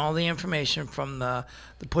 collecting all the information from the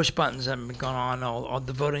push buttons that have been going on, all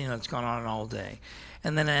the voting that's gone on all day.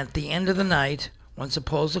 And then at the end of the night, once the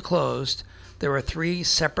polls are closed, there are 3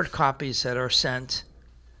 separate copies that are sent.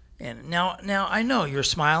 And now I know you're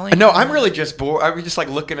smiling. No, I'm really just bored. I'm just like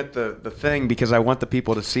looking at the thing because I want the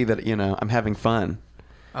people to see that, I'm having fun.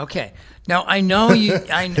 Okay. Now I know you.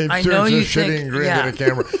 I He know turns you his shitty think. and grin Yeah. to the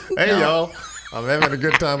camera. Hey, No. y'all. I'm having a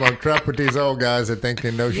good time on crap with these old guys that think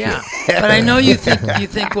they know Yeah, shit. but I know you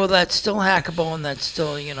think well that's still hackable and that's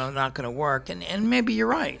still not going to work, and maybe you're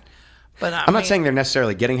right. But I'm not saying they're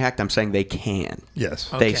necessarily getting hacked. I'm saying they can. Yes.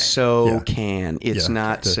 Okay. They so Yeah. can. It's Yeah.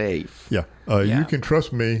 not The- safe. Yeah. Yeah. You can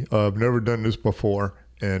trust me. I've never done this before,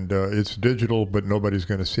 and it's digital, but nobody's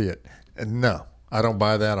going to see it. And no, I don't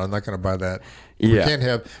buy that. I'm not going to buy that. Yeah.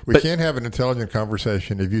 We can't have an intelligent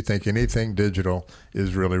conversation if you think anything digital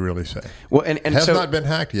is really, really safe. Well, and Has so not been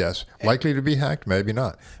hacked, yes. Likely to be hacked, maybe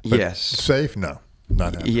not. But Yes. safe, no.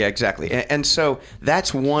 Not happening. yeah, exactly. And so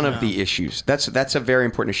that's one of the issues. That's a very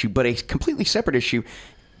important issue. But a completely separate issue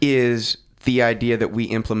is the idea that we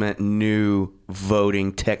implement new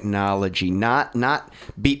voting technology, not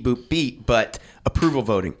beep boop beep, but approval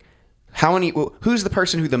voting. Who's the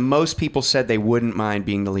person who the most people said they wouldn't mind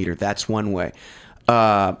being the leader? That's one way.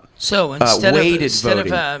 So instead weighted of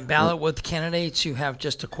voting. a ballot with candidates, you have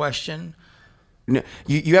just a question. No,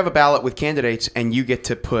 you have a ballot with candidates, and you get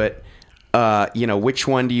to put, which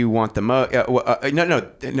one do you want the most?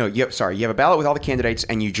 No. You have a ballot with all the candidates,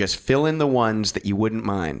 and you just fill in the ones that you wouldn't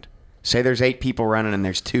mind. Say there's 8 people running, and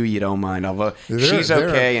there's 2 you don't mind. I'll vote. She's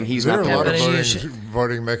okay, and he's not. There are a lot of But you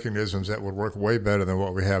voting mechanisms that would work way better than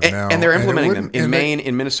what we have now. And they're it implementing them wouldn't- in and they- Maine,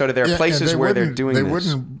 in Minnesota. There are Yeah, places and where they're wouldn't- doing they this.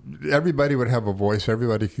 Wouldn't, everybody would have a voice.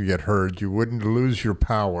 Everybody could get heard. You wouldn't lose your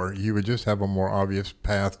power. You would just have a more obvious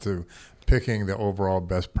path to picking the overall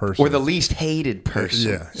best person. Or the least hated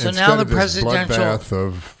person. Yeah. So instead now the of this presidential- bloodbath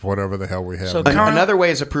of whatever the hell we have. So now. current- Another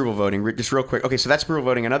way is approval voting. Just real quick. Okay, so that's approval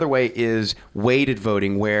voting. Another way is weighted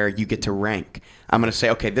voting, where you get to rank. I'm going to say,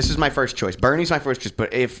 okay, this is my first choice. Bernie's my first choice,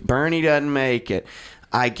 but if Bernie doesn't make it,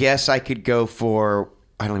 I guess I could go for,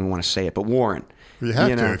 I don't even want to say it, but Warren. You have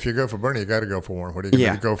You to. know. If you go for Bernie, you got to go for Warren. What are you going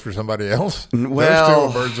Yeah. to go for somebody else? Well,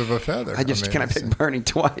 Those two are birds of a feather. I just kind of picked Bernie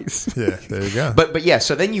twice. Yeah, there you go. But yeah,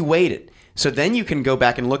 so then you weight it. So then you can go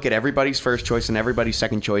back and look at everybody's first choice and everybody's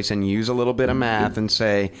second choice and use a little bit of math and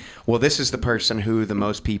say, well, this is the person who the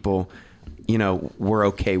most people, were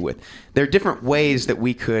okay with. There are different ways that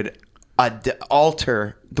we could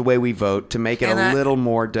alter the way we vote to make it a little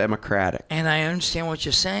more democratic. And I understand what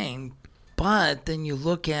you're saying, but then you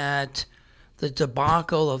look at the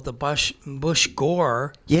debacle of the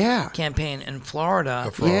Bush-Gore Yeah. campaign in Florida.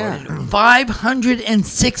 A fraud. Yeah.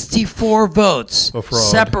 564 votes A fraud.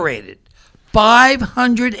 separated.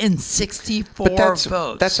 564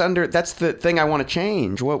 votes. That's the thing I want to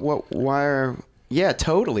change. Yeah,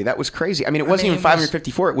 totally. That was crazy. I mean, it wasn't mean, even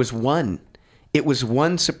 554. It was one. It was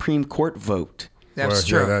one Supreme Court vote. That's Well,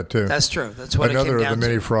 true. yeah, that too. That's true. That's what Another it of came the down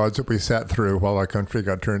many to. frauds that we sat through while our country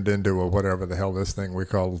got turned into whatever the hell this thing we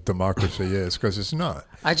call democracy is, because it's not.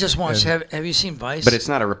 I just want to have you seen Vice? But it's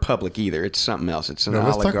not a republic either. It's something else. It's an No,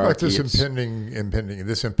 let's oligarchy. talk about this It's- impending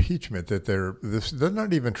this impeachment that they're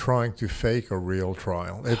not even trying to fake a real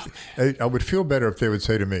trial. I would feel better if they would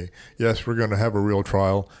say to me, "Yes, we're going to have a real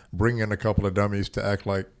trial. Bring in a couple of dummies to act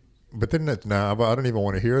like." But then I don't even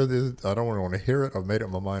want to hear this. I don't want to hear it. I've made up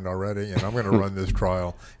my mind already, and I'm going to run this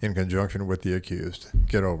trial in conjunction with the accused.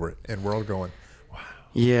 Get over it. And we're all going,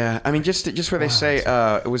 Yeah, I mean, just where they say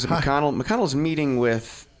it was McConnell. McConnell's meeting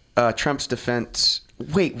with Trump's defense.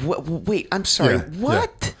 Wait, I'm sorry. Yeah,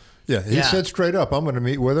 What? Yeah, he Yeah. said straight up, I'm going to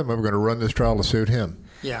meet with him. I'm going to run this trial to suit him.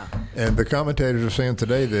 yeah. And the commentators are saying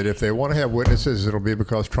today that if they want to have witnesses, it'll be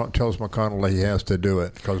because Trump tells McConnell he has to do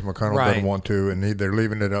it, because McConnell Right. doesn't want to, and they're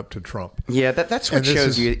leaving it up to Trump. Yeah, that's what And this shows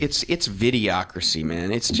is- you. It's videocracy,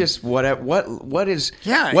 man. It's just what is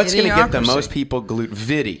Yeah, what's going to get the idiocracy. most people glued.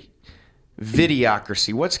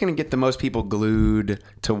 Videocracy. What's going to get the most people glued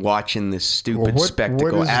to watching this stupid What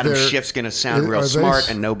spectacle? is Adam their- Schiff's going to sound are real they smart, s-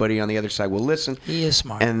 and nobody on the other side will listen. He is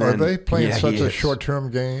smart. And Are then, they playing yeah, such he a is. short-term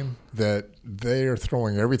game that they are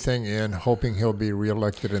throwing everything in, hoping he'll be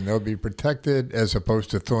reelected and they'll be protected, as opposed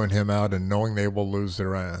to throwing him out and knowing they will lose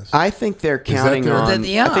their ass? I think they're counting their- on. I think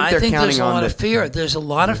they're there's counting a on lot the- of fear. There's a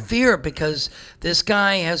lot of fear because this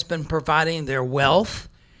guy has been providing their wealth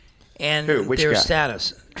and Who? Which their guy?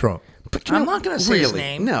 status. Trump. But I'm not gonna say his really,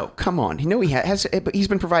 name. No, come on. He has, but he's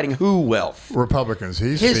been providing who wealth? Republicans.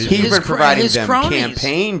 He's His- feeding- He's been providing his them cronies.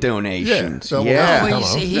 campaign donations. Yeah, so- Yeah. Well,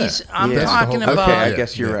 Hello. I'm Yeah. talking That's the whole- about. Okay, I Yeah,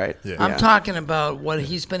 guess you're yeah, right. yeah. I'm talking about what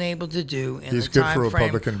he's been able to do in He's the good time for frame.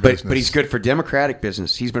 Republican business. But he's good for Democratic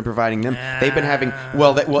business. He's been providing them. They've been having he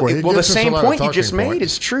the gives us a same lot of point you just talking made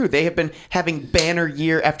points. is true. They have been having banner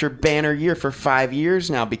year after banner year for 5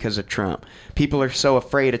 years now because of Trump. People are so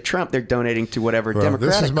afraid of Trump, they're donating to whatever Well,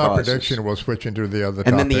 Democratic this is my causes. prediction. We'll switch into the other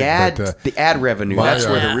And then topic. the ad revenue. my, That's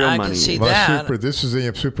where the real I can money see is. that. This is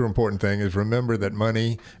the super important thing, is remember that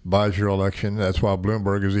money buys your election. That's why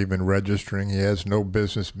Bloomberg is even registering. He has no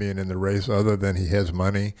business being in the race other than he has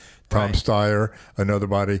money. Tom Right. Steyer, another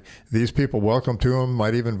body. These people, welcome to him,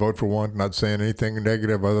 might even vote for one, not saying anything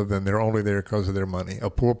negative other than they're only there because of their money. A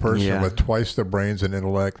poor person Yeah. with twice the brains and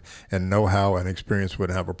intellect and know-how and experience would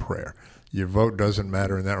have a prayer. Your vote doesn't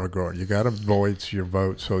matter in that regard. You got to voice your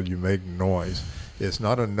vote so you make noise. It's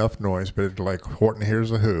not enough noise, but it's like Horton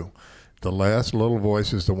Hears a Who. The last little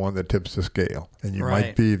voice is the one that tips the scale, and you Right.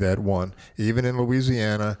 might be that one. Even in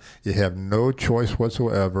Louisiana, you have no choice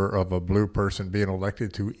whatsoever of a blue person being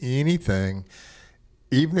elected to anything,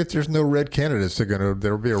 even if there's no red candidates.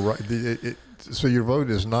 There'll be a right. So your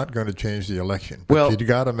vote is not going to change the election. Well, you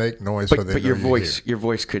got to make noise so they but know your you're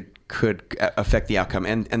voice here. could affect the outcome,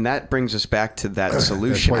 and that brings us back to that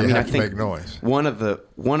solution. why you I mean, have I to think make noise. one of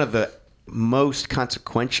the most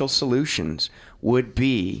consequential solutions would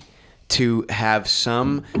be to have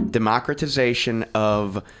some democratization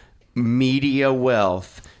of media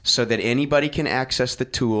wealth, so that anybody can access the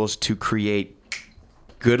tools to create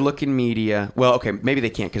good-looking media. Well, okay, maybe they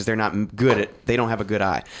can't because they're not good at. They don't have a good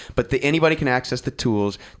eye. But anybody can access the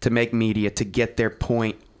tools to make media to get their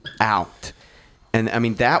point out. And I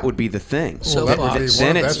mean, that would be the thing. So that would be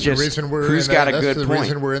then one. it's That's just the reason we're who's in got that, a good That's the point.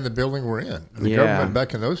 reason we're in the building we're in. The Yeah. government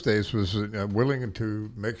back in those days was willing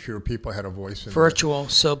to make sure people had a voice in Virtual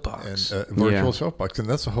and soapbox. virtual Yeah. soapbox, and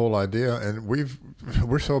that's the whole idea. And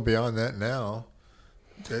we're so beyond that now.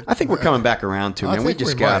 I think we're coming back around to, I man. We think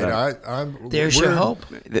just might. gotta. There's your hope.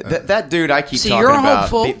 That dude I keep See, talking you're about,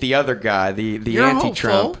 hopeful. the other guy, the You're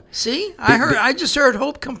anti-Trump. hopeful. See, I just heard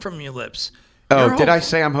hope come from your lips. Oh, You're did I hopeful.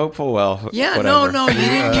 say I'm hopeful? Well, Yeah, whatever. no, you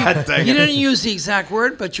God dang didn't. it. You didn't use the exact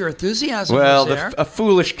word, but your enthusiasm Well, was there. a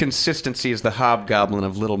foolish consistency is the hobgoblin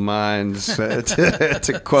of little minds,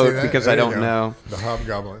 to quote, See that? because There I you don't go. know. The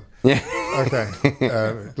hobgoblin. Yeah.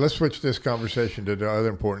 Okay, let's switch this conversation to the other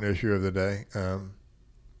important issue of the day.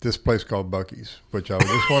 This place called Buc-ee's, which I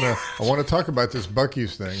want to talk about this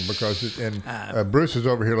Buc-ee's thing because Bruce is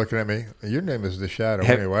over here looking at me. Your name is The Shadow.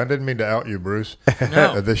 Anyway, I didn't mean to out you, Bruce.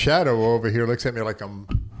 No. The Shadow over here looks at me like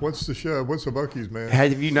what's the show? What's the Buc-ee's, man?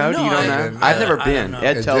 Have you know? No, Do you don't I- know? I've never I been. don't know.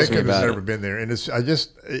 Ed tells me Jacob has about never it. been there, and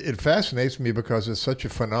it fascinates me because it's such a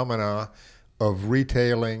phenomena of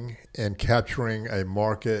retailing and capturing a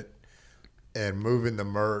market and moving the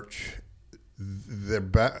merch.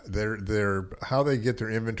 They're how they get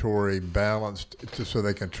their inventory balanced so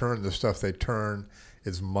they can turn the stuff they turn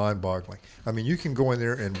is mind-boggling. I mean, you can go in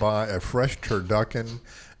there and buy a fresh turducken,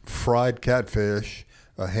 fried catfish,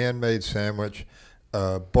 a handmade sandwich,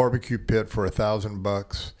 a barbecue pit for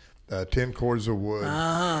 $1,000, 10 cords of wood,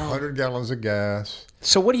 100 gallons of gas.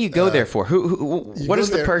 So what do you go there for? What go does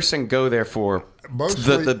the there- person go there for?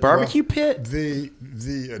 Mostly, the barbecue pit?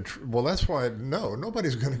 Well, that's why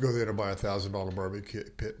nobody's going to go there to buy $1,000 barbecue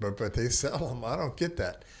pit, but they sell them. I don't get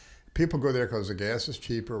that. People go there because the gas is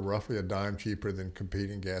cheaper, roughly a dime cheaper than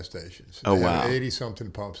competing gas stations. Oh, They have wow.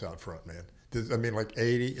 80-something pumps out front, man. I mean, like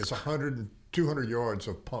 80. It's 100 and 200 yards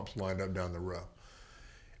of pumps lined up down the row,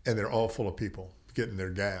 and they're all full of people getting their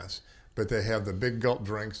gas. But they have the big gulp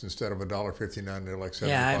drinks instead of $1.59. They're like 75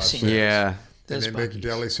 Yeah, I've seen cents. Yeah. And Those they make Buc-ee's.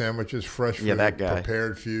 deli sandwiches, fresh food, Yeah, that guy.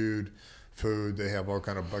 prepared food. They have all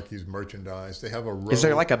kind of Buc-ee's merchandise. They have a row. Is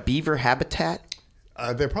there like a beaver habitat?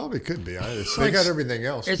 There probably could be. They like- got everything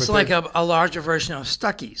else. It's but like a larger version of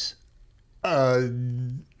Stuckey's.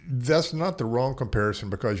 that's not the wrong comparison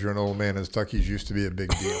because you're an old man and Stuckey's used to be a big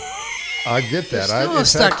deal. I get that. There's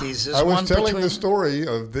still a in fact, Stuckey's. There's I was one telling between- the story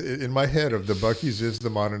in my head of the Buc-ee's is the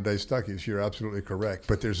modern day Stuckey's. You're absolutely correct,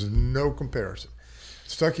 but there's no comparison.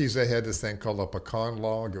 Stuckey's, they had this thing called a pecan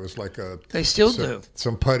log. It was like They still do.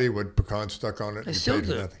 some putty with pecan stuck on it. They You still paid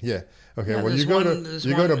for do. nothing. Yeah. Okay. Yeah, well, there's you go one- there's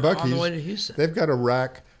to one Buc-ee's. on the way to Houston. They've got a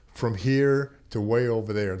rack from here to way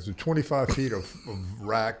over there. There's 25 feet of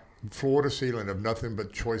rack, floor to ceiling, of nothing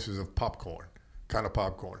but choices of popcorn, kind of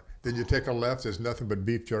popcorn. Then you take a left, there's nothing but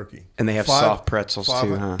beef jerky. And they have soft pretzels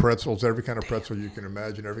too, huh? Pretzels, every kind of pretzel you can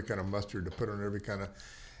imagine, every kind of mustard to put on every kind of.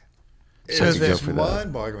 So It's there's- just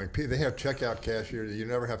mind-boggling. They have checkout cashiers. You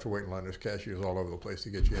never have to wait in line. There's cashiers all over the place to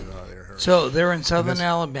get you in and out of there. So they're in southern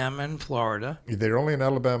Alabama and Florida They're only in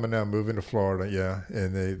Alabama now, moving to Florida, yeah,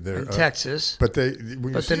 and they're and Texas. But when you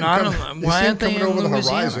But see they're them not coming, in- you why see them aren't they coming in over the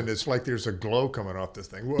Louisiana? horizon. It's like there's a glow coming off this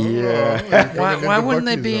thing. Whoa, Yeah. they're coming Why into wouldn't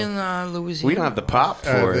they Buc-ee's, be though. in Louisiana? We don't have the pop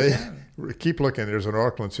for it. Keep looking. There's an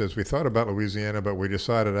article that says we thought about Louisiana, but we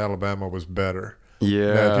decided Alabama was better.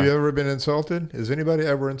 Yeah. Now, have you ever been insulted? Has anybody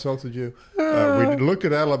ever insulted you? We looked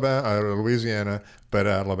at Louisiana, but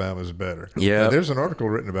Alabama's better. Yeah. Now, there's an article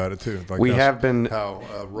written about it too. Like We how- have been how,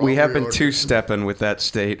 we have been robbery two-stepping with that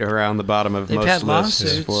state around the bottom of They've most had lists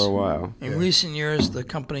lawsuits. for a while. In recent years, the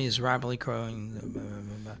company is rapidly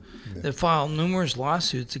growing. They filed numerous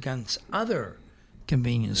lawsuits against other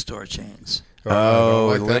convenience store chains. I don't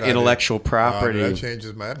like that idea. Intellectual property. That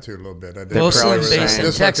changes my attitude a little bit. I did Mostly probably based in saying-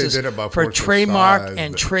 Just like they Texas did about for force of trademark size,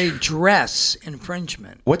 and but- trade dress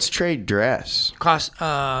infringement. What's trade dress? Cost You're,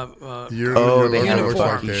 Oh, you're they looking have at a looks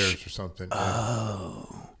like Buc-ee's. theirs or something.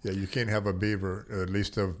 Yeah, you can't have a beaver, at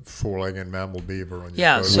least a four-legged mammal beaver on your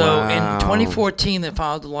Yeah, clothes. so Wow. in 2014, they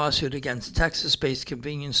filed a lawsuit against Texas-based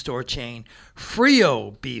convenience store chain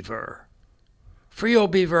Frio Beaver. Frio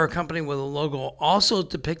Beaver, a company with a logo also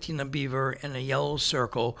depicting a beaver in a yellow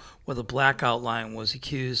circle with a black outline, was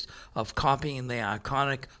accused of copying the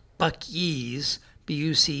iconic Buc-ee's,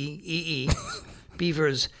 B-U-C-E-E,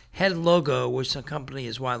 Beaver's head logo, which the company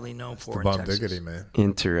is widely known for in Bomb Texas. diggity, man.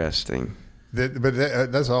 Interesting.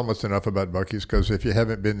 That's almost enough about Buc-ee's because if you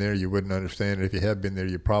haven't been there, you wouldn't understand it. If you have been there,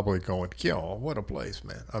 you're probably going, "Yo, what a place,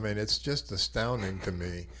 man!" I mean, it's just astounding to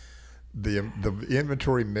me the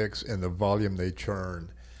inventory mix and the volume they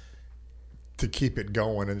churn to keep it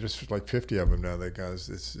going, and just like 50 of them now, they guys,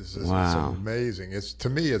 it's Wow. amazing. To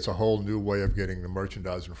me, it's a whole new way of getting the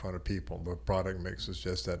merchandise in front of people. The product mix is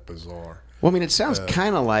just that bizarre. Well, I mean, it sounds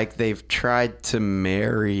kind of like they've tried to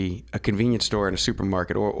marry a convenience store and a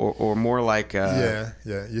supermarket, or more like Yeah.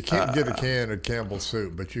 You can't get a can of Campbell's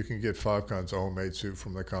soup, but you can get 5 kinds of homemade soup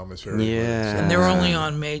from the commissary. Yeah. And they're only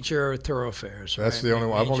on major thoroughfares. That's right? the only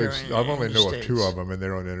one. Major I've only know of 2 interstates. of them, and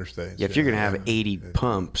they're on interstates. Yeah, if you're gonna have 80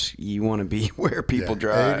 pumps, you want to be where people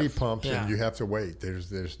drive. 80 pumps, Yeah. and you have to wait.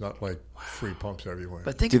 There's not like free pumps everywhere.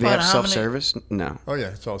 But think Do they about have how many. self-service? No. Oh yeah,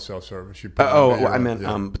 it's all self-service. You put Oh, them in well, I your- meant,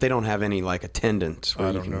 yeah. but they don't have any like attendants. Where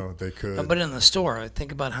I you don't can- know. They could. But in the store,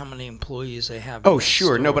 think about how many employees they have. Oh, in the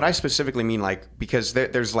sure. No, store. but I specifically mean like because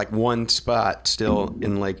there's like one spot still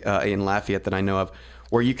in like in Lafayette that I know of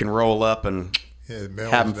where you can roll up and Yeah,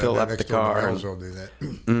 Mel's, have them fill that up the next door to car. Mel's will do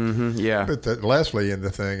that. Yeah. But lastly, in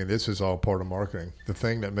the thing, and this is all part of marketing, the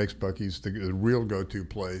thing that makes Buc-ee's the real go-to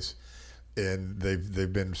place, and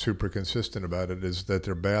they've been super consistent about it, is that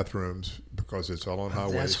their bathrooms, because it's all on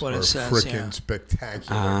highways, That's what are it says, freaking yeah.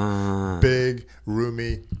 spectacular. Big,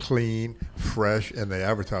 roomy, clean, fresh, and they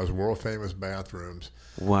advertise world-famous bathrooms.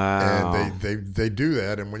 Wow. And they do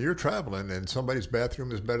that, and when you're traveling and somebody's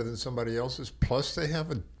bathroom is better than somebody else's, plus they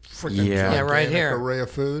have a freaking Yeah. Yeah, right gigantic here. array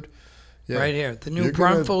of food. Yeah. Right here. The new You're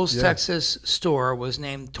gonna- Braunfels, yeah, Texas store was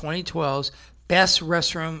named 2012's best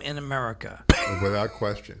restroom in America. without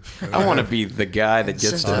question. I want to be the guy that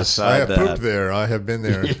gets to I decide have that. pooped there. I have been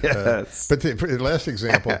there. Yes. But for the last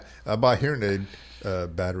example, I buy hearing aid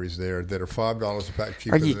batteries there that are $5 a pack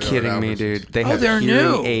cheaper. Are you than they kidding at me, Albertsons. dude? They Oh, have they're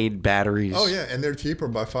hearing new. aid batteries. Oh yeah, and they're cheaper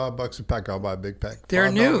by $5 a pack. I'll buy a big pack. They're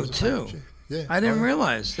 $5 new a pack. too. Yeah, I didn't oh,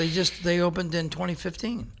 realize they opened in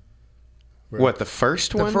 2015. What, the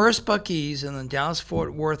first The one? first Buc-ee's in the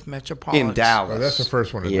Dallas-Fort Worth metropolitan. in Dallas. Oh, that's the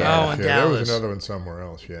first one. In Yeah. Dallas. Oh, in yeah, there was Dallas. another one somewhere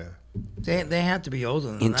else. Yeah, They had to be older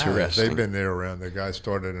than that. Interesting. they've been there around. The guy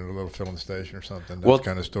started in a little filling station or something. That Well,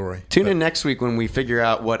 kind of story. Tune in next week when we figure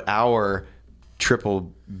out what our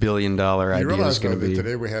 $1 billion You idea realize is going though, to that be.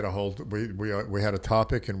 today we had a whole we had a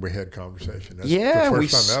topic and we had conversation. That's Yeah, the we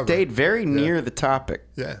first time ever. stayed very near the topic.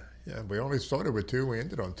 Yeah. We only started with 2. We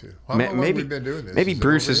ended on 2. How long have Maybe we been doing this? Maybe Is it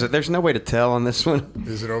Bruce over is. yet? There's no way to tell on this one.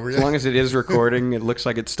 Is it over As yet? long as it is recording, it looks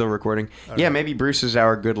like it's still recording. Yeah, maybe Bruce is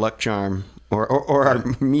our good luck charm, or our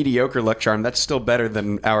mediocre luck charm. That's still better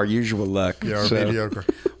than our usual luck. Yeah, our So- mediocre.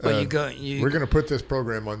 Well, We're going to put this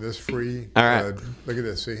program on this free. All right. Look at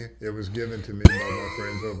this. See, it was given to me by my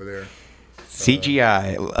friends over there.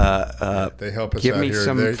 CGI. They help us Give out me here.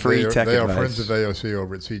 some free tech They are advice. friends of AOC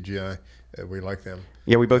over at CGI. We like them.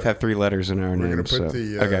 Yeah, we both have 3 letters in our We're name. going to put so.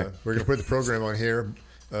 we're going to put the program on here,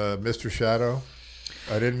 Mr. Shadow.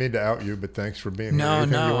 I didn't mean to out you, but thanks for being No, here.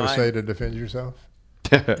 Anything no, you want to I- say to defend yourself?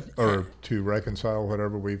 Or to reconcile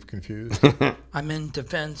whatever we've confused? I'm in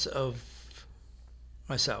defense of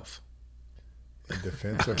myself. In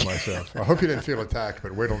defense of myself. I hope you didn't feel attacked,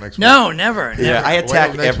 but wait till next week. No, never. Yeah, never. I Wait attack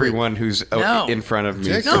till next everyone who's No. in front of me.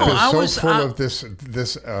 Jacob No, is I so was- full I- of this.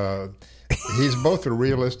 He's both a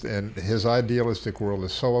realist and his idealistic world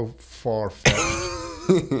is so far-fetched.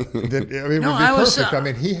 That, I mean, it No, would be I was, perfect. I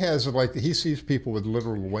mean, he sees people with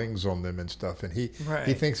literal wings on them and stuff, and he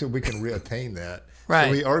Right. thinks that we can attain that. Right.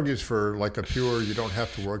 So he argues for like a pure, you don't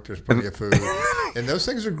have to work, there's plenty of food, and those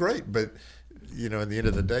things are great. But in the end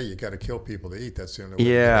of the day, you got to kill people to eat. That's the only way.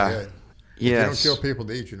 Yeah. To get ahead. If Yes. you don't kill people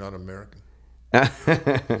to eat, you're not American.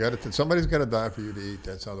 Somebody's got to die for you to eat.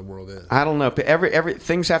 That's how the world is. I don't know. But every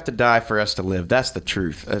things have to die for us to live. That's the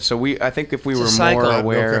truth. So I think if we It's a were cycle. more Milk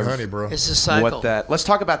aware Milk and of honey, bro. It's a cycle. let's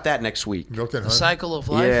talk about that next week. Milk and The honey. cycle of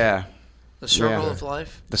life. Yeah, The circle Yeah. of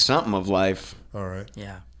life. the something of life. All right.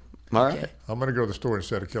 Yeah. All right, Okay. I'm going to go to the store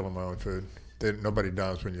instead of killing my own food. Nobody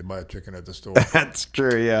dies when you buy a chicken at the store. that's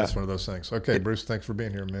true. Yeah. That's one of those things. Okay, Bruce, thanks for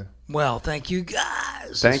being here, man. Well, thank you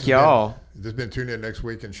guys. Thank y'all. Just been tune in next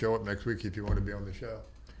week and show up next week if you want to be on the show.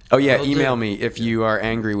 Oh yeah, Will email do. me if you are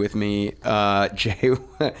angry with me.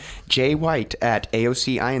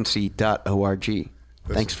 jwhite@aocinc.org.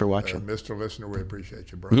 Thanks for watching. Mr. Listener, we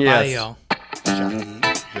appreciate you, bro. Bye, Yes. y'all.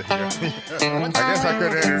 I guess I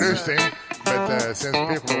could have introduced him, but since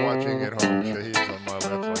people are watching at home, Shahid's on my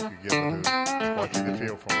left, like you get who's watching the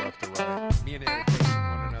field from left to right.